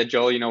up and said,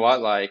 Joel, you know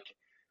what? Like,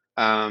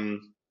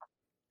 um,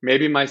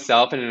 maybe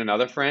myself and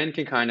another friend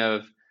can kind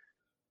of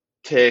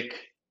take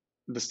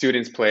the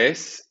student's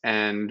place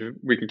and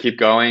we can keep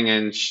going.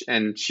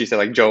 And she said,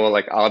 like, Joel,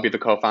 like, I'll be the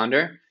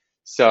co-founder.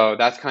 So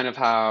that's kind of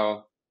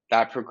how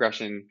that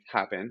progression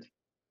happened.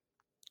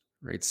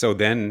 Right. So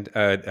then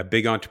a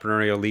big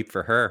entrepreneurial leap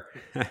for her.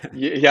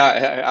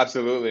 Yeah,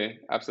 absolutely,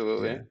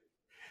 absolutely.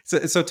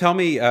 Yeah. So tell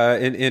me,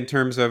 in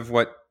terms of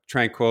what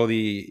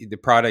Tranquility, the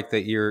product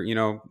that you're,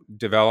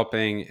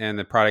 developing and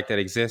the product that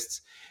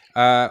exists,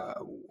 uh,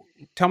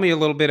 tell me a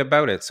little bit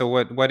about it. So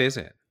what is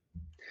it?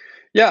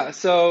 Yeah,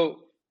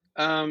 so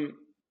um,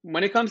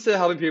 when it comes to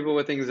helping people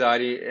with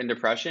anxiety and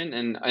depression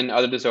and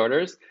other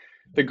disorders,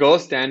 the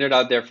gold standard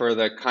out there for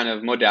the kind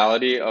of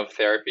modality of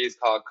therapy is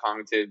called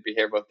cognitive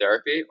behavioral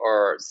therapy,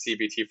 or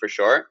CBT for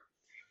short.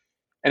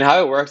 And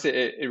how it works,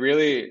 it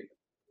really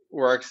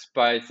works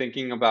by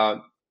thinking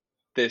about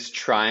this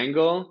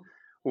triangle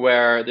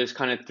where there's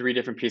kind of three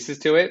different pieces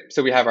to it.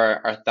 So we have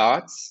our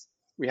thoughts,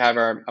 we have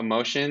our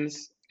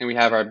emotions, and we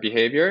have our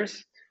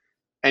behaviors,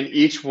 and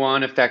each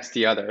one affects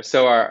the other.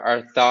 So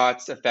our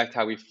thoughts affect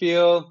how we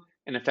feel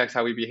and affects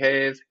how we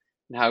behave,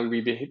 and how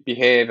we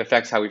behave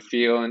affects how we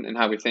feel and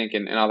how we think,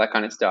 and all that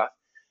kind of stuff.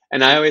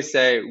 And I always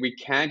say we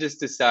can't just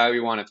decide we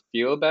want to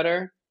feel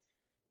better,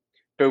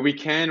 but we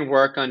can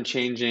work on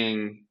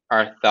changing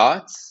our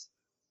thoughts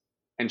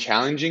and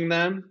challenging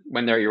them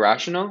when they're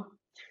irrational.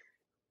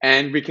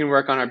 And we can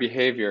work on our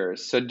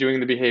behaviors. So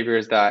doing the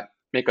behaviors that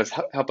make us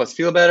help us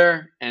feel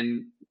better,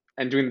 and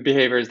doing the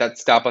behaviors that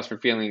stop us from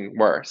feeling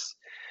worse.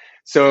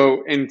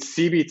 So in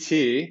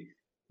CBT,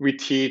 we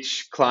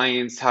teach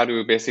clients how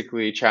to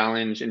basically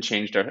challenge and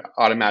change their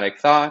automatic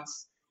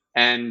thoughts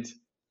and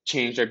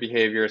change their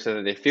behavior so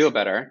that they feel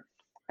better.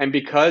 And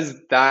because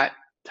that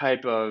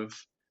type of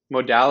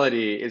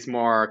modality is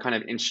more kind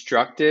of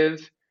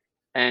instructive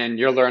and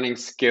you're learning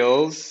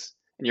skills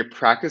and you're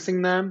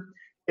practicing them,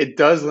 it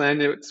does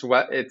lend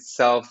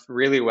itself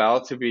really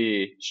well to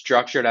be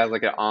structured as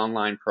like an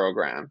online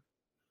program.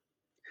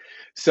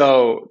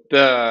 So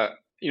the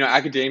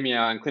academia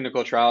and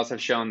clinical trials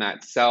have shown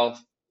that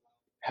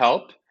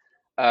self-help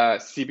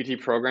CBT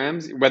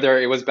programs, whether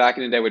it was back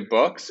in the day with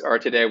books or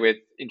today with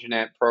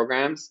internet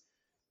programs,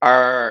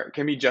 are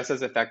can be just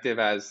as effective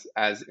as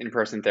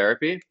in-person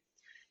therapy.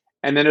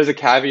 And then there's a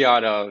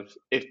caveat of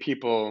if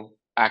people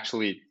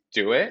actually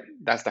do it,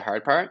 that's the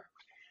hard part.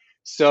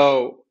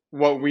 So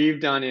what we've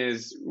done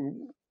is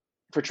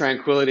for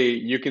Tranquility,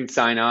 you can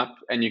sign up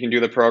and you can do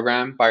the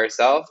program by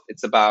yourself.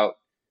 It's about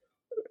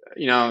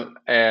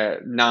a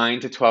 9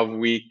 to 12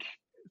 week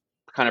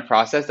kind of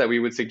process that we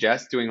would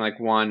suggest doing like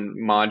one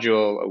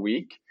module a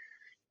week.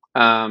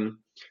 Um,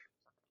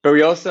 but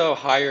we also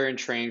hire and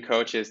train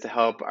coaches to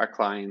help our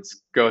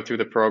clients go through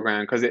the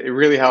program because it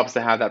really helps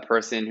to have that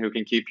person who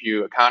can keep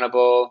you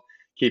accountable,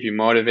 keep you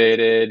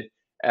motivated,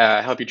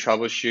 help you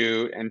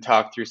troubleshoot, and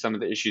talk through some of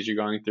the issues you're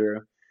going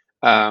through.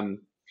 Um,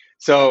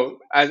 so,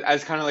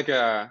 as kind of like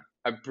a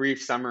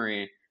brief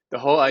summary, the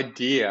whole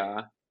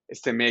idea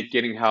is to make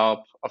getting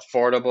help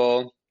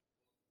affordable,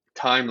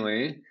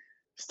 timely,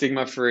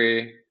 stigma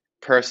free,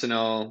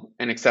 personal,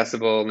 and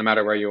accessible no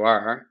matter where you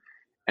are.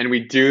 And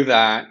we do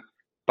that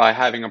by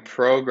having a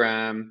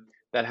program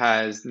that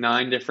has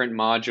 9 different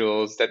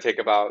modules that take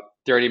about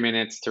 30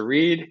 minutes to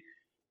read.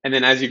 And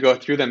then as you go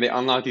through them, they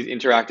unlock these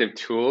interactive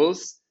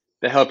tools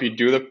that help you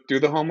do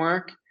the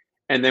homework.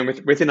 And then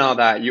within all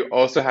that, you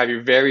also have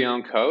your very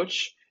own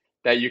coach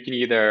that you can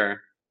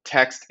either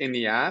text in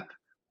the app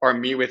or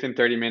meet within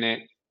 30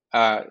 minutes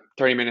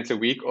a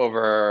week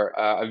over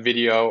a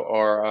video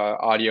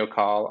or audio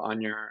call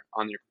on your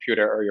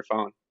computer or your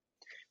phone.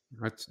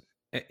 That's,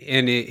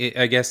 and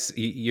I guess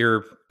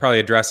you're probably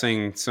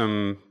addressing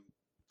some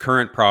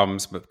current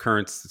problems, but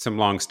some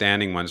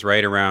long-standing ones,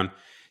 right? Around,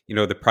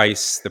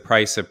 the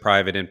price of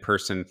private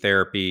in-person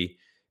therapy,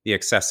 the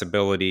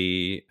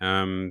accessibility,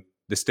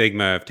 the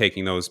stigma of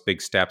taking those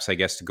big steps, I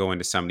guess, to go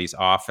into somebody's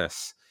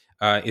office.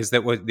 Are these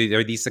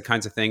the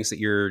kinds of things that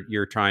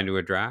you're trying to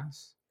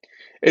address?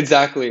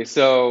 Exactly.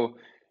 So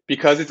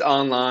because it's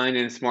online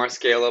and it's more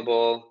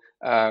scalable,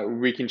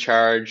 we can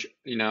charge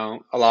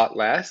a lot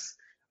less.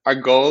 Our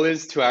goal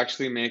is to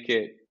actually make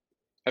it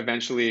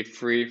eventually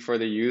free for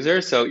the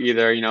user. So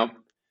either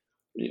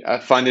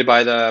funded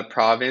by the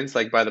province,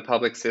 like by the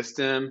public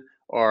system,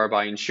 or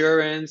by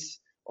insurance,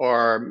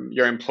 or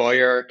your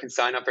employer can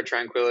sign up for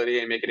Tranquility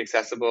and make it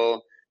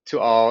accessible to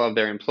all of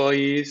their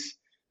employees.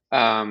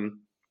 Um,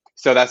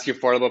 so that's the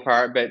affordable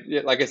part. But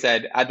like I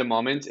said, at the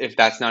moment, if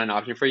that's not an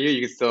option for you,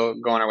 you can still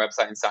go on our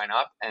website and sign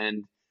up.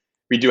 And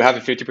we do have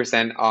a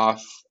 50%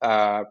 off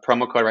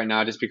promo code right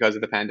now just because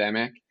of the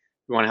pandemic.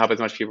 We want to help as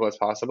much people as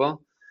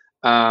possible.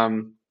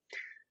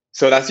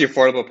 So that's the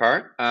affordable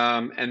part.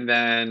 And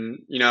then,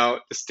 the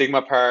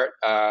stigma part,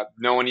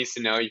 no one needs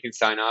to know you can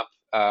sign up,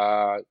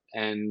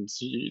 and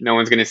no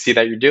one's going to see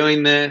that you're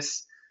doing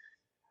this.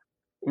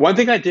 One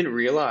thing I didn't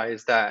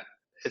realize that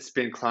it's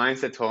been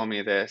clients that told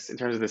me this in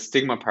terms of the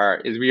stigma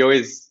part is we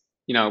always,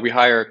 we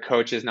hire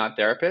coaches, not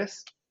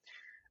therapists.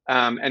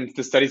 And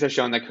the studies have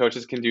shown that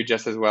coaches can do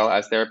just as well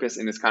as therapists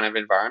in this kind of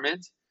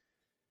environment.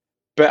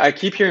 But I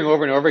keep hearing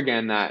over and over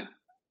again that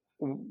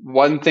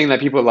one thing that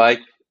people like,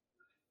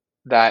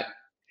 that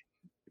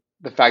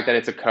the fact that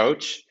it's a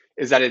coach,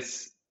 is that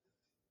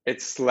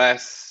it's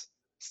less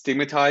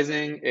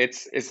stigmatizing.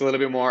 It's a little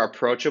bit more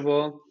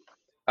approachable.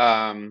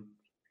 Um,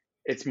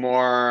 it's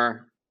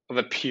more of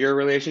a peer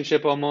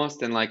relationship almost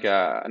than like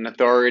an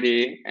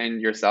authority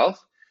and yourself.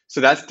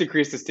 So that's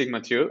decreased the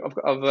stigma too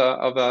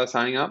of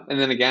signing up. And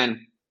then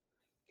again,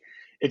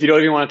 if you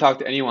don't even want to talk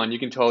to anyone, you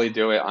can totally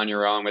do it on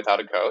your own without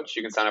a coach.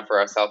 You can sign up for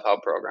our self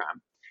help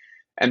program.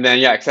 And then,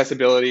 yeah,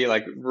 accessibility,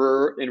 like in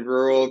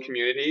rural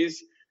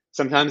communities,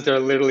 sometimes there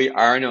literally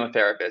are no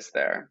therapists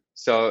there.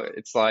 So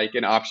it's like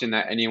an option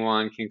that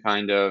anyone can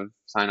kind of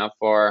sign up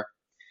for.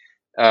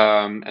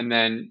 And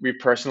then we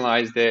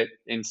personalized it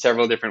in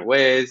several different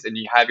ways, and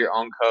you have your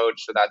own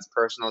coach, so that's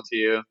personal to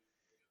you.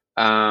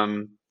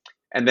 Um,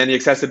 and then the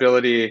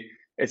accessibility,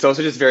 it's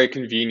also just very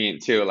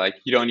convenient too. Like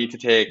you don't need to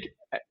take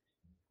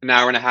an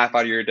hour and a half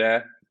out of your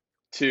day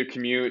to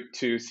commute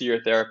to see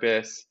your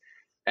therapist,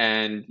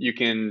 and you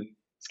can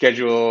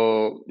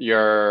schedule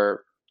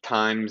your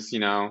times,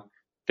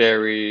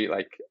 very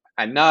like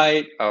at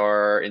night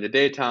or in the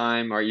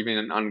daytime or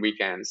even on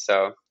weekends.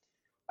 So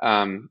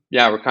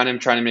yeah, we're kind of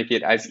trying to make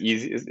it as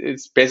easy.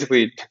 It's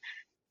basically,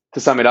 to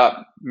sum it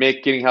up,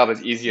 make getting help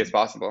as easy as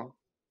possible.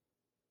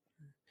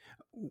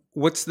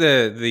 What's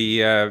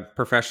the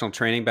professional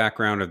training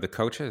background of the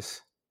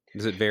coaches?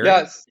 Does it vary?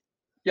 Yes.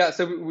 Yeah,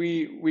 so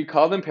we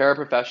call them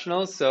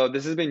paraprofessionals. So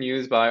this has been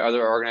used by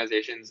other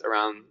organizations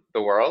around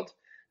the world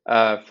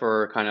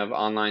for kind of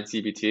online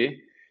CBT.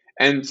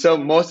 And so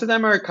most of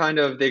them are kind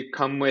of, they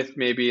come with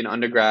maybe an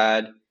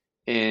undergrad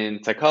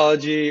in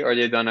psychology, or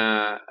they've done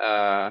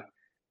a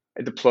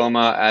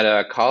diploma at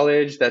a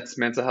college that's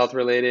mental health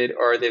related,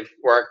 or they've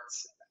worked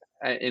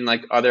in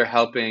like other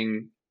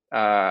helping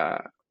uh,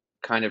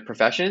 kind of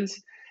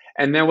professions.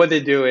 And then what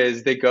they do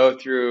is they go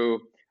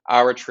through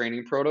our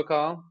training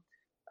protocol,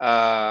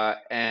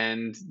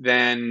 and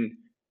then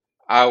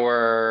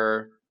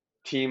our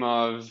team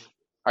of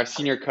our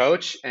senior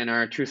coach and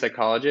our two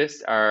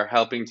psychologists are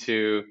helping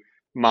to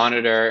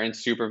monitor and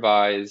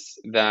supervise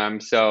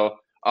them. So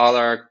all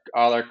our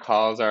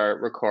calls are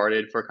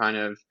recorded for kind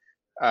of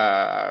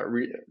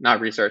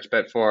not research,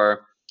 but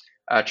for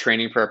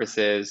training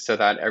purposes, so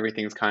that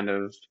everything's kind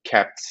of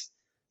kept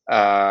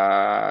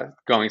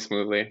going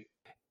smoothly.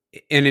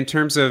 And in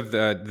terms of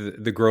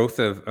the growth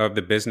of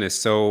the business,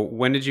 so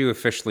when did you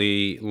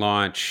officially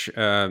launch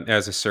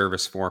as a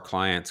service for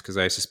clients? Because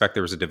I suspect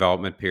there was a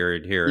development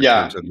period here in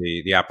Yeah, terms of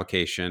the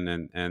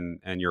application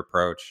and your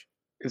approach.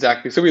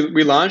 exactly. So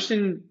we launched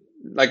in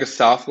like a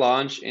soft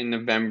launch in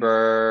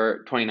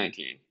November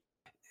 2019.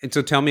 And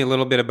so tell me a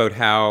little bit about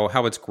how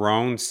it's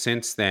grown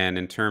since then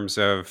in terms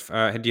of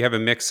do you have a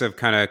mix of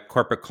kind of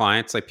corporate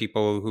clients, like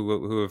people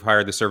who have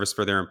hired the service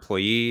for their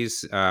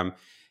employees,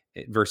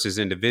 versus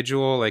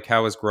individual? Like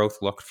how has growth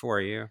looked for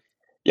you?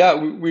 Yeah,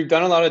 we've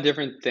done a lot of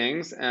different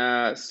things.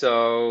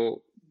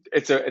 So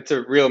it's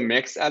a real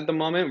mix at the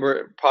moment.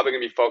 We're probably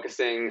going to be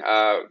focusing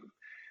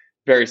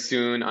very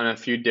soon on a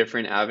few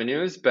different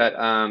avenues, but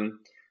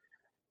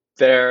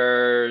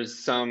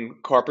there's some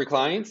corporate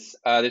clients.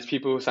 There's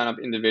people who sign up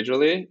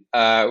individually.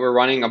 We're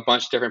running a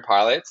bunch of different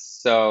pilots.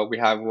 So we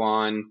have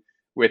one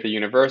with a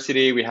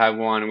university. We have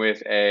one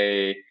with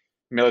a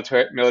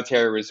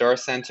military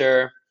resource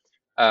center,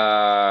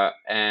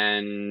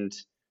 and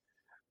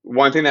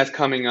one thing that's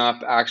coming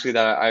up actually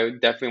that I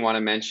definitely want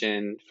to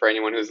mention for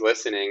anyone who's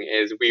listening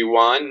is we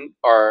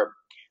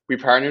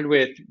partnered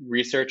with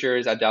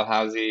researchers at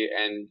Dalhousie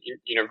and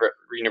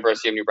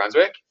University of New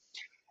Brunswick,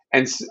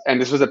 and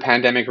this was a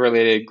pandemic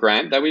related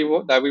grant that we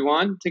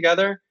won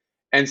together,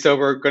 and so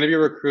we're going to be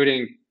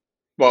recruiting.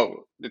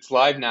 Well, it's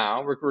live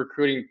now. We're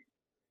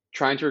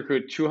trying to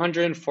recruit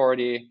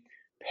 240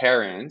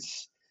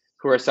 parents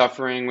who are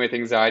suffering with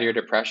anxiety or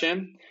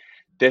depression.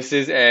 This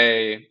is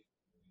a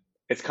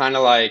It's kind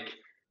of like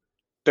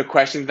the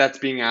question that's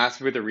being asked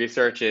with the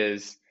research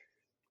is,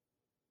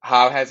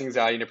 how has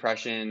anxiety and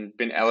depression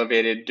been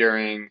elevated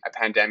during a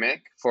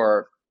pandemic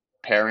for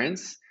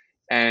parents?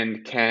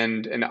 And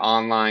can an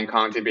online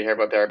cognitive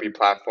behavioral therapy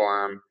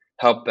platform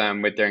help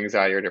them with their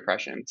anxiety or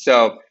depression?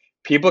 So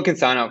people can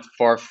sign up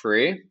for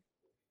free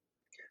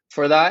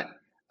for that.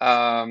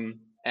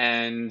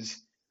 And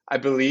I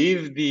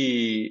believe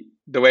the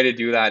way to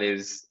do that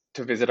is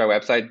to visit our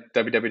website,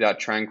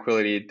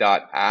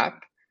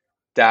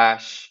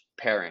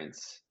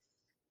 www.tranquility.app-parents,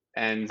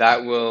 and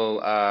that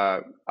will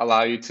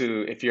allow you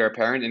to, if you're a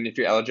parent and if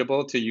you're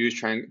eligible, to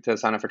to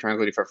sign up for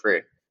Tranquility for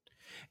free.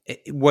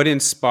 What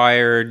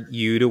inspired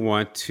you to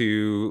want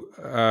to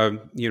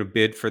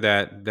bid for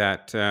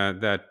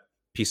that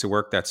piece of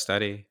work, that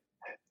study?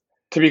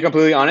 To be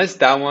completely honest,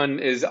 that one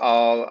is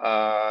all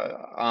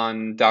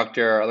on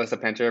Dr.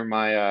 Alyssa Penter,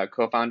 my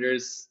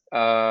co-founder's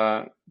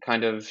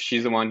kind of.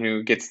 She's the one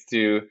who gets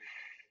to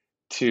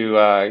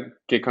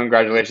get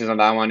congratulations on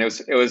that one.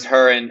 It was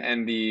her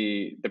and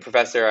the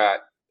professor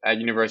at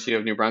University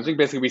of New Brunswick.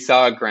 Basically, we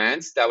saw a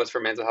grant that was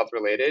for mental health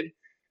related,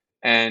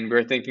 and we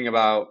were thinking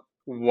about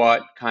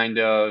what kind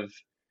of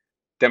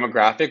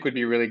demographic would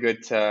be really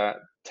good to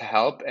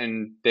help.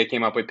 And they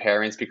came up with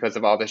parents because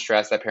of all the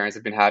stress that parents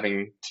have been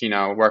having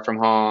to, work from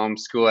home,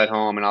 school at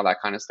home, and all that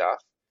kind of stuff.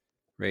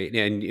 Right.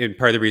 And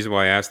part of the reason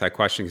why I asked that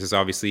question is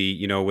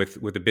obviously,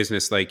 with a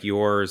business like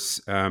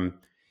yours,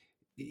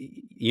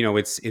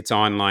 it's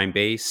online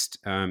based.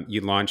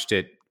 You launched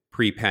it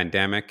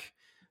pre-pandemic,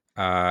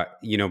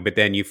 but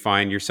then you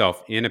find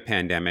yourself in a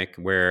pandemic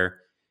where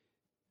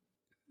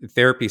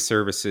therapy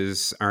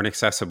services aren't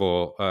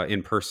accessible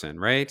in person,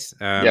 right?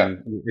 Yeah.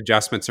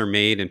 Adjustments are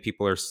made, and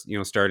people are,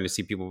 starting to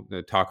see people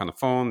talk on the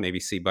phone,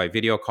 maybe see by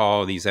video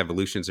call. These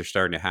evolutions are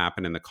starting to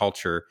happen in the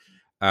culture.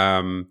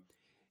 Um,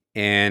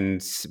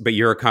 and but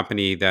you're a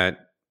company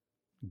that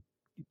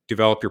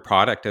developed your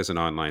product as an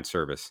online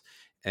service,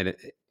 and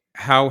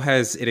how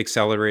has it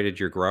accelerated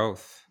your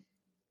growth?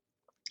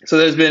 So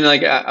there's been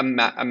like a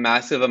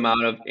massive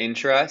amount of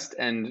interest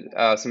and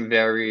some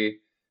very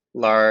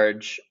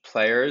large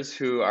players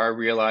who are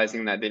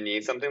realizing that they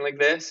need something like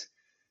this.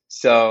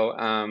 So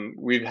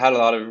we've had a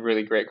lot of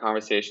really great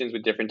conversations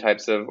with different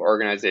types of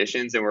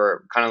organizations, and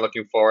we're kind of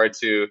looking forward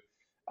to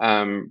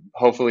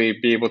hopefully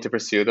be able to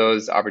pursue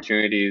those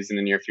opportunities in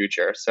the near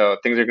future. So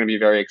things are going to be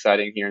very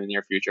exciting here in the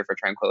near future for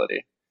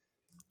Tranquility.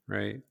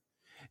 Right.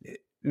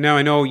 Now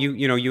I know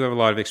you have a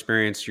lot of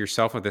experience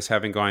yourself with this,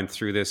 having gone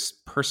through this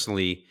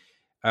personally.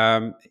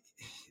 Um,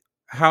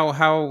 how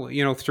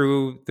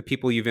through the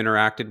people you've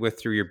interacted with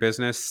through your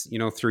business,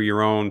 through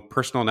your own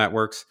personal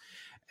networks,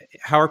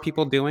 how are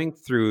people doing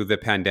through the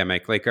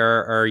pandemic? Like,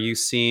 are you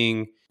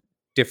seeing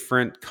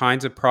different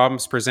kinds of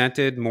problems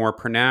presented, more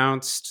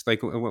pronounced?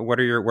 Like, what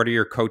are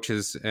your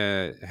coaches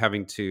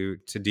having to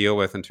deal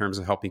with in terms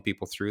of helping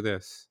people through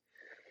this?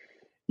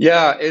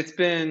 Yeah, it's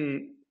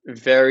been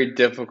very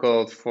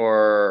difficult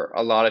for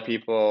a lot of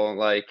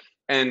people,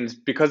 and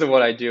because of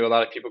what I do, a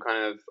lot of people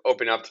kind of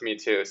open up to me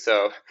too.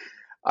 So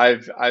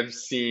I've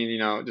seen,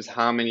 just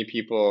how many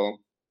people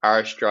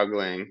are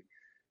struggling.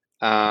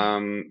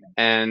 And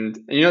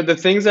the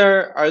things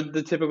are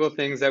the typical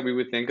things that we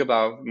would think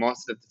about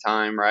most of the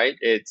time, right?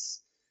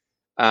 It's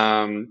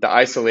the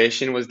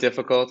isolation was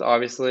difficult,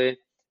 obviously.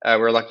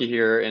 We're lucky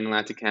here in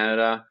Atlantic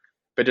Canada,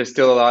 but there's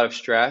still a lot of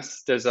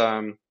stress. There's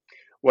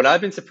what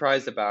I've been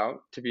surprised about,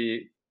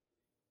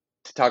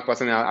 to talk about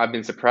something I've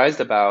been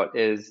surprised about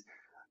is,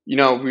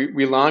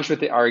 we launched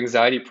with our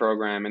anxiety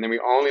program, and then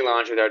we only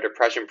launched with our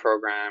depression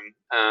program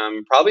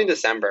probably in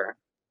December.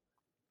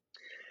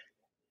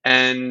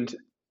 And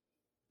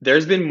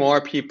there's been more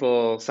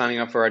people signing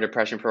up for our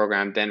depression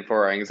program than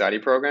for our anxiety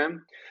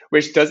program,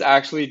 which does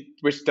actually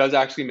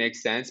make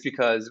sense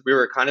because we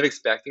were kind of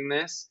expecting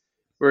this.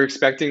 We're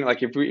expecting,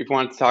 like, if we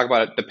want to talk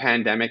about the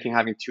pandemic and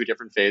having two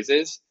different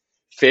phases.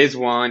 Phase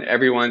one,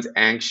 everyone's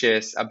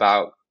anxious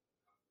about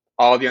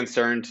all the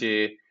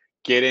uncertainty,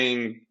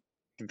 getting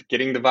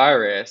getting the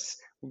virus,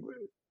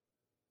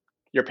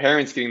 your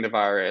parents getting the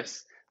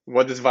virus,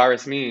 what this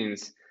virus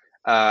means,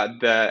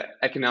 the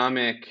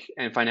economic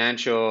and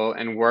financial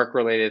and work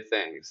related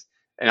things,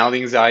 and all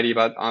the anxiety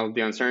about all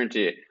the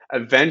uncertainty.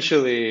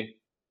 Eventually,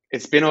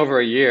 it's been over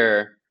a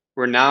year.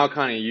 We're now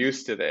kind of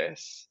used to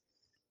this,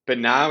 but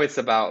now it's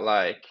about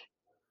like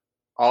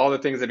all the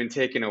things that have been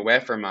taken away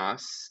from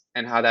us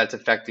and how that's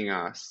affecting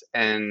us.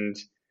 And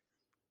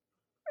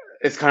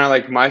it's kind of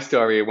like my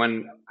story.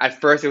 When at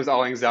first it was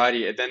all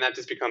anxiety, and then that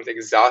just becomes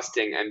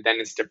exhausting, and then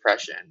it's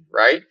depression,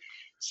 right?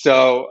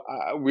 So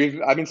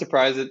I've been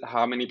surprised at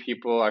how many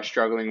people are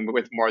struggling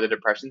with more the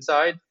depression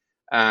side,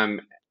 um,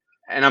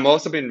 and I'm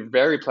also been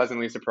very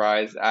pleasantly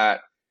surprised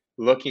at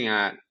looking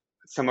at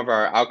some of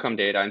our outcome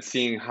data and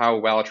seeing how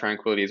well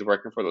Tranquility is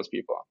working for those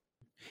people.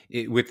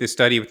 With the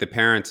study with the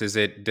parents, is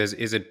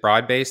it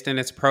broad based in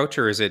its approach,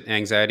 or is it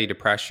anxiety,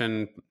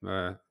 depression?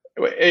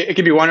 It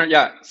could be one,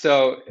 yeah.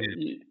 So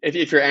Yeah.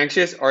 if you're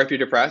anxious or if you're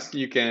depressed,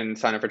 you can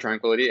sign up for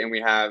Tranquility, and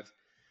we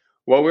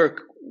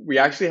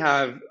actually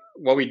have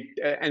what we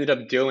ended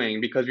up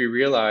doing because we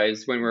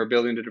realized when we were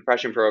building the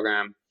depression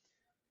program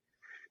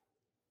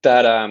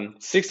that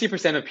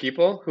 60% of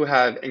people who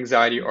have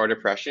anxiety or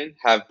depression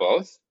have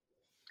both.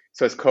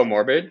 So it's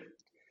comorbid.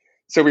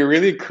 So we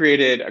really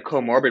created a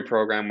comorbid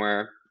program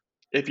where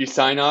if you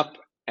sign up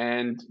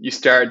and you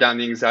start down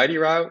the anxiety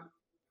route,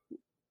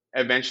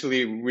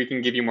 eventually we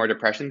can give you more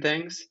depression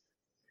things.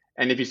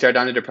 And if you start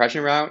down the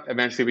depression route,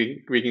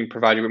 eventually we can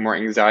provide you with more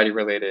anxiety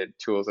related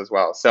tools as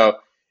well. So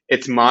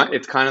it's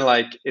kind of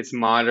like it's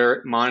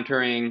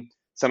monitoring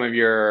some of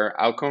your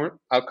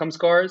outcome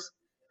scores,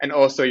 and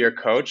also your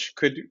coach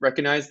could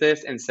recognize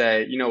this and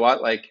say, you know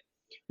what, like,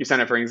 you sign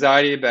up for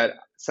anxiety, but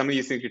some of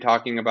these things you're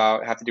talking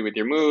about have to do with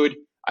your mood.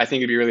 I think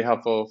it'd be really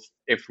helpful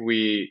if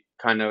we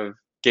kind of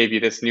gave you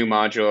this new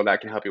module that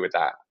can help you with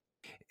that.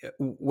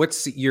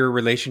 What's your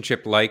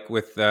relationship like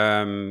with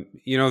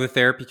the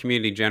therapy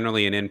community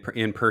generally, and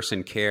in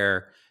person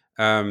care?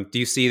 Do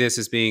you see this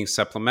as being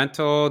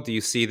supplemental? Do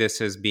you see this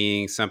as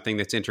being something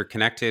that's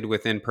interconnected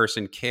with in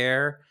person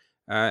care?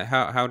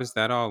 How does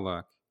that all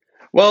look?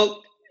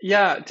 Well,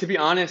 yeah, to be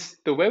honest,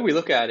 the way we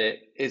look at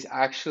it is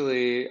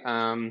actually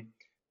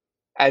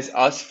as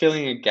us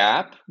filling a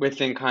gap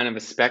within kind of a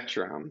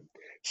spectrum.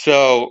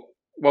 So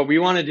what we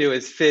want to do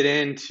is fit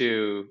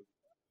into,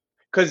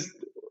 because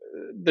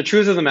the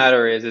truth of the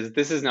matter is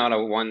this is not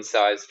a one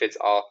size fits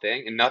all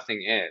thing, and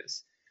nothing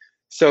is.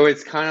 So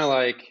it's kind of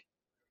like,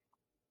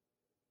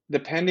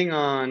 depending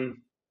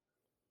on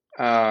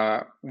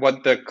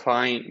what the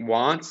client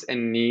wants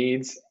and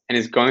needs and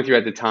is going through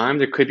at the time,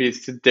 there could be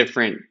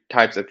different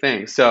types of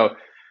things. So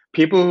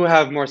people who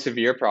have more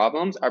severe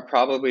problems are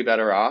probably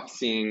better off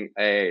seeing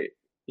a,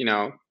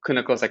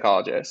 clinical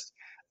psychologist.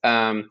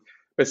 Um,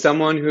 but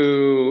someone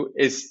who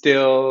is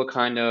still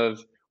kind of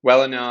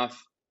well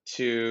enough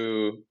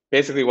to,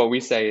 basically what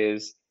we say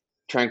is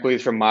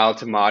tranquilities from mild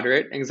to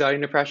moderate anxiety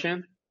and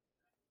depression.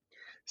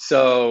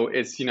 So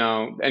it's,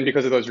 and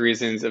because of those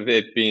reasons of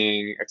it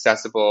being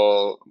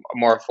accessible,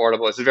 more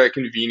affordable, it's very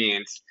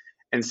convenient.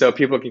 And so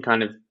people can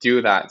kind of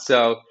do that.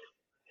 So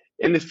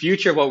in the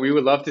future, what we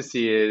would love to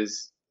see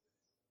is,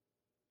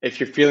 if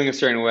you're feeling a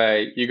certain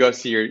way, you go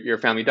see your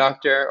family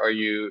doctor, or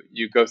you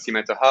go see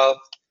mental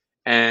health,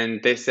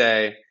 and they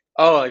say,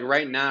 oh, like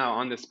right now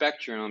on the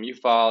spectrum, you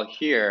fall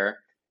here,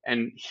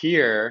 and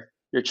here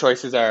your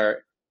choices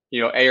are,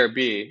 A or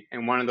B,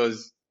 and one of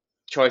those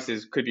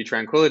choices could be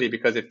tranquility,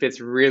 because it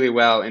fits really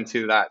well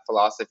into that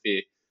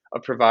philosophy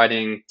of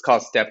providing, it's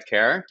called stepped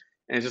care,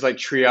 and it's just like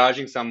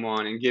triaging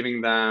someone and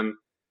giving them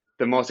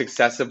the most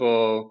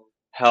accessible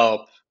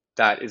help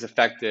that is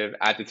effective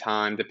at the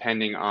time,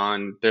 depending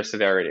on their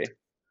severity.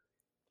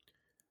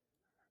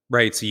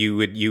 Right. So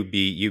you'd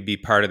be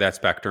part of that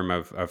spectrum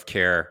of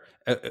care.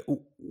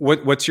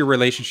 What's your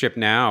relationship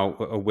now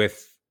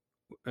with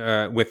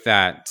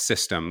that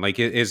system? Like,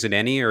 is it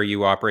any, or are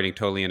you operating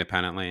totally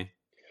independently?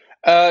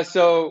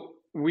 So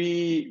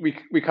we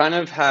kind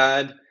of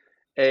had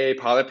a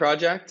pilot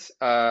project.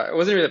 It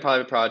wasn't really a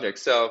pilot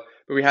project, but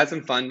we had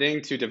some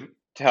funding to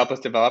help us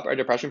develop our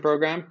depression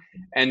program,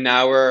 and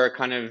now we're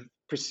kind of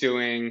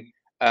pursuing.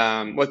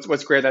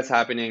 What's great that's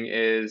happening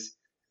is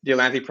the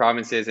Atlantic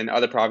provinces and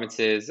other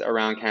provinces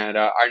around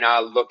Canada are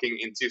now looking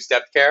into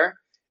step care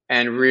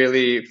and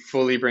really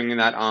fully bringing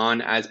that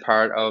on as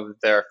part of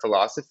their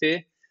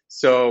philosophy.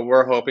 So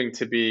we're hoping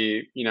to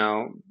be,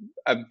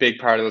 a big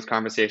part of those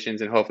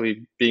conversations, and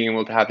hopefully being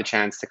able to have the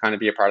chance to kind of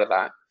be a part of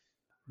that.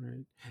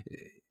 Right.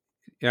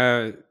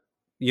 Uh,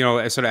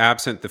 sort of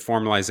absent the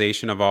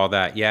formalization of all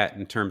that yet,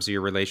 in terms of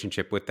your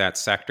relationship with that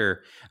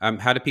sector,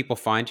 how do people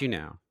find you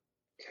now?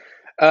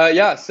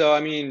 Yeah, so I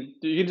mean,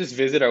 you can just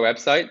visit our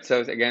website.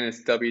 So again,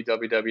 it's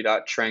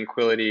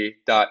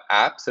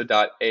www.tranquility.app, so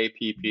 .app,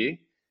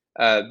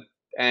 uh,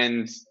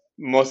 and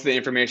most of the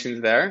information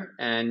is there,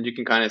 and you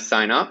can kind of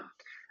sign up.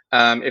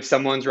 If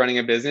someone's running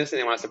a business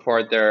and they want to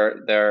support their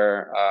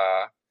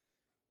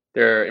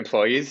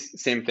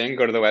employees, same thing.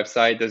 Go to the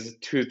website. There's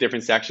two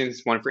different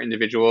sections: one for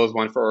individuals,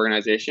 one for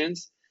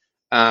organizations.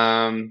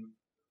 Um,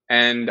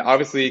 and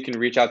obviously, you can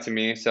reach out to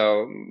me.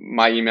 So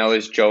my email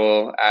is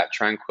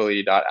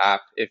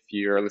joel@tranquility.app if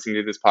you're listening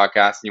to this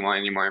podcast and you want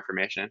any more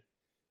information.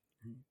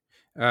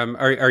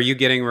 Are you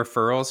getting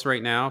referrals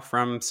right now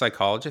from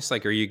psychologists?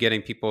 Like, are you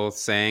getting people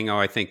saying, "Oh,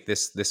 I think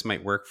this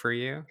might work for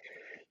you"?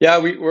 Yeah,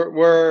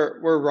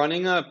 we're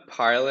running a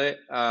pilot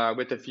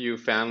with a few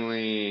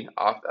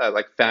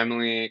like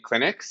family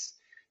clinics,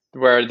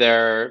 where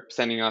they're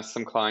sending us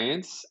some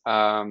clients.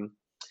 And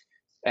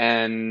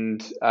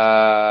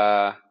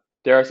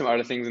there are some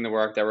other things in the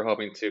work that we're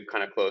hoping to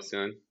kind of close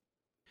soon.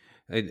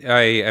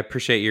 I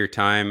appreciate your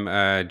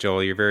time,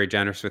 Joel. You're very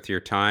generous with your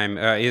time.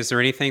 Is there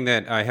anything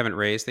that I haven't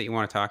raised that you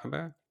want to talk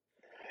about?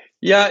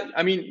 Yeah,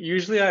 I mean,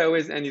 usually I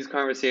always end these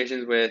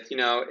conversations with,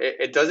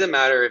 it doesn't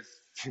matter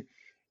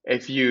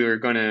if you're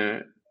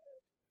gonna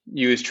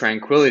use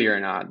tranquility or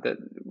not.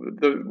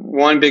 The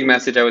one big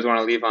message I always want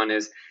to leave on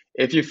is,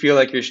 if you feel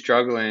like you're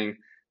struggling,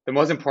 the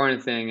most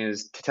important thing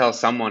is to tell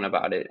someone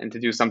about it and to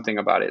do something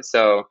about it.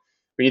 So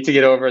we need to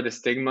get over the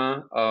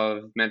stigma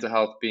of mental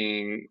health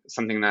being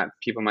something that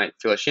people might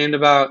feel ashamed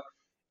about.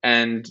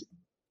 And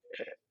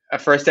a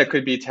first step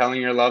could be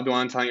telling your loved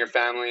one, telling your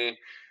family,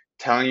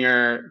 telling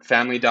your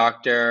family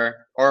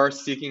doctor, or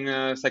seeking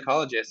a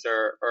psychologist,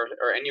 or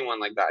anyone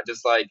like that.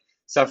 Just like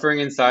suffering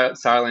in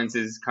silence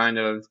is kind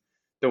of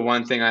the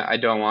one thing I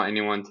don't want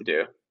anyone to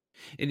do.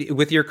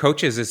 With your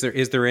coaches,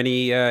 is there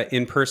any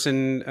in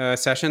person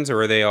sessions,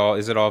 or are they all?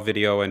 Is it all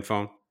video and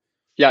phone?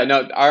 Yeah,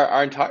 no,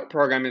 our entire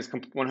program is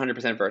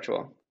 100%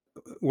 virtual.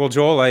 Well,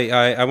 Joel,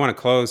 I want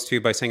to close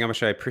too by saying how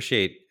much I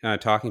appreciate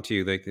talking to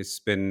you. Like, it's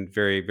been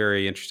very,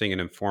 very interesting and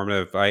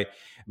informative.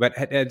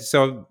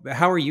 So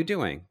how are you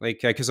doing?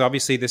 Like, because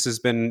obviously this has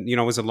been,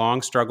 was a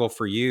long struggle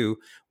for you.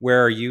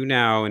 Where are you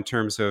now in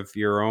terms of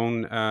your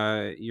own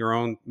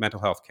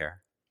mental health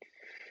care?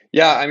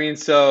 Yeah, I mean,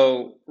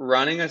 so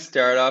running a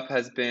startup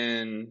has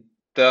been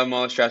the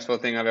most stressful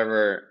thing I've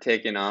ever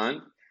taken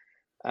on.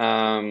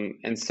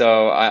 And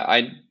so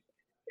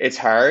it's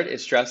hard,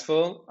 it's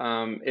stressful.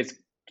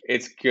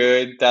 It's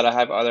good that I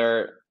have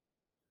other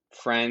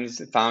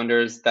friends,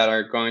 founders that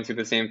are going through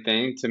the same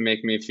thing, to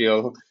make me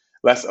feel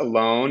less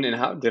alone in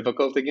how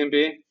difficult it can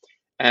be.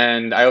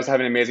 And I also have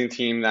an amazing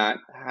team that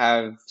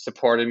have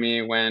supported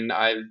me when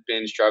I've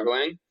been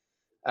struggling.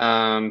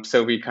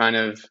 So we kind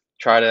of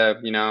try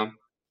to,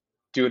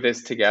 do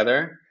this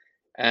together.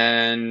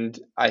 And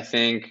I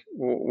think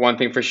one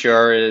thing for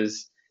sure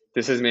is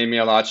this has made me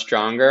a lot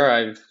stronger.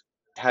 I've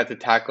had to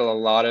tackle a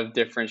lot of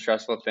different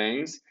stressful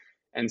things.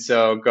 And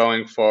so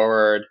going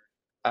forward,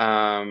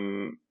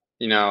 I'm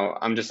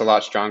just a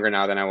lot stronger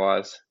now than I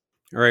was.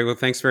 All right. Well,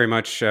 thanks very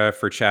much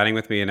for chatting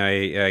with me, and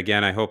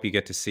I hope you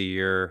get to see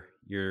your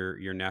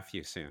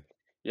nephew soon.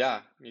 Yeah,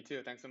 me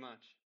too. Thanks so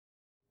much.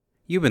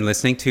 You've been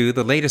listening to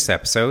the latest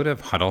episode of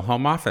Huddle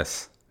Home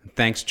Office.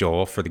 Thanks,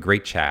 Joel, for the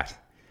great chat.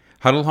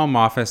 Huddle Home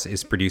Office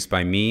is produced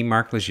by me,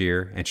 Mark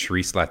Legier, and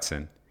Cherise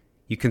Letson.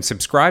 You can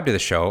subscribe to the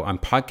show on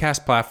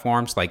podcast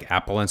platforms like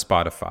Apple and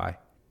Spotify.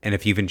 And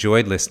if you've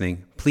enjoyed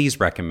listening, please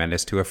recommend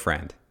us to a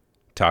friend.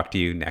 Talk to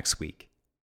you next week.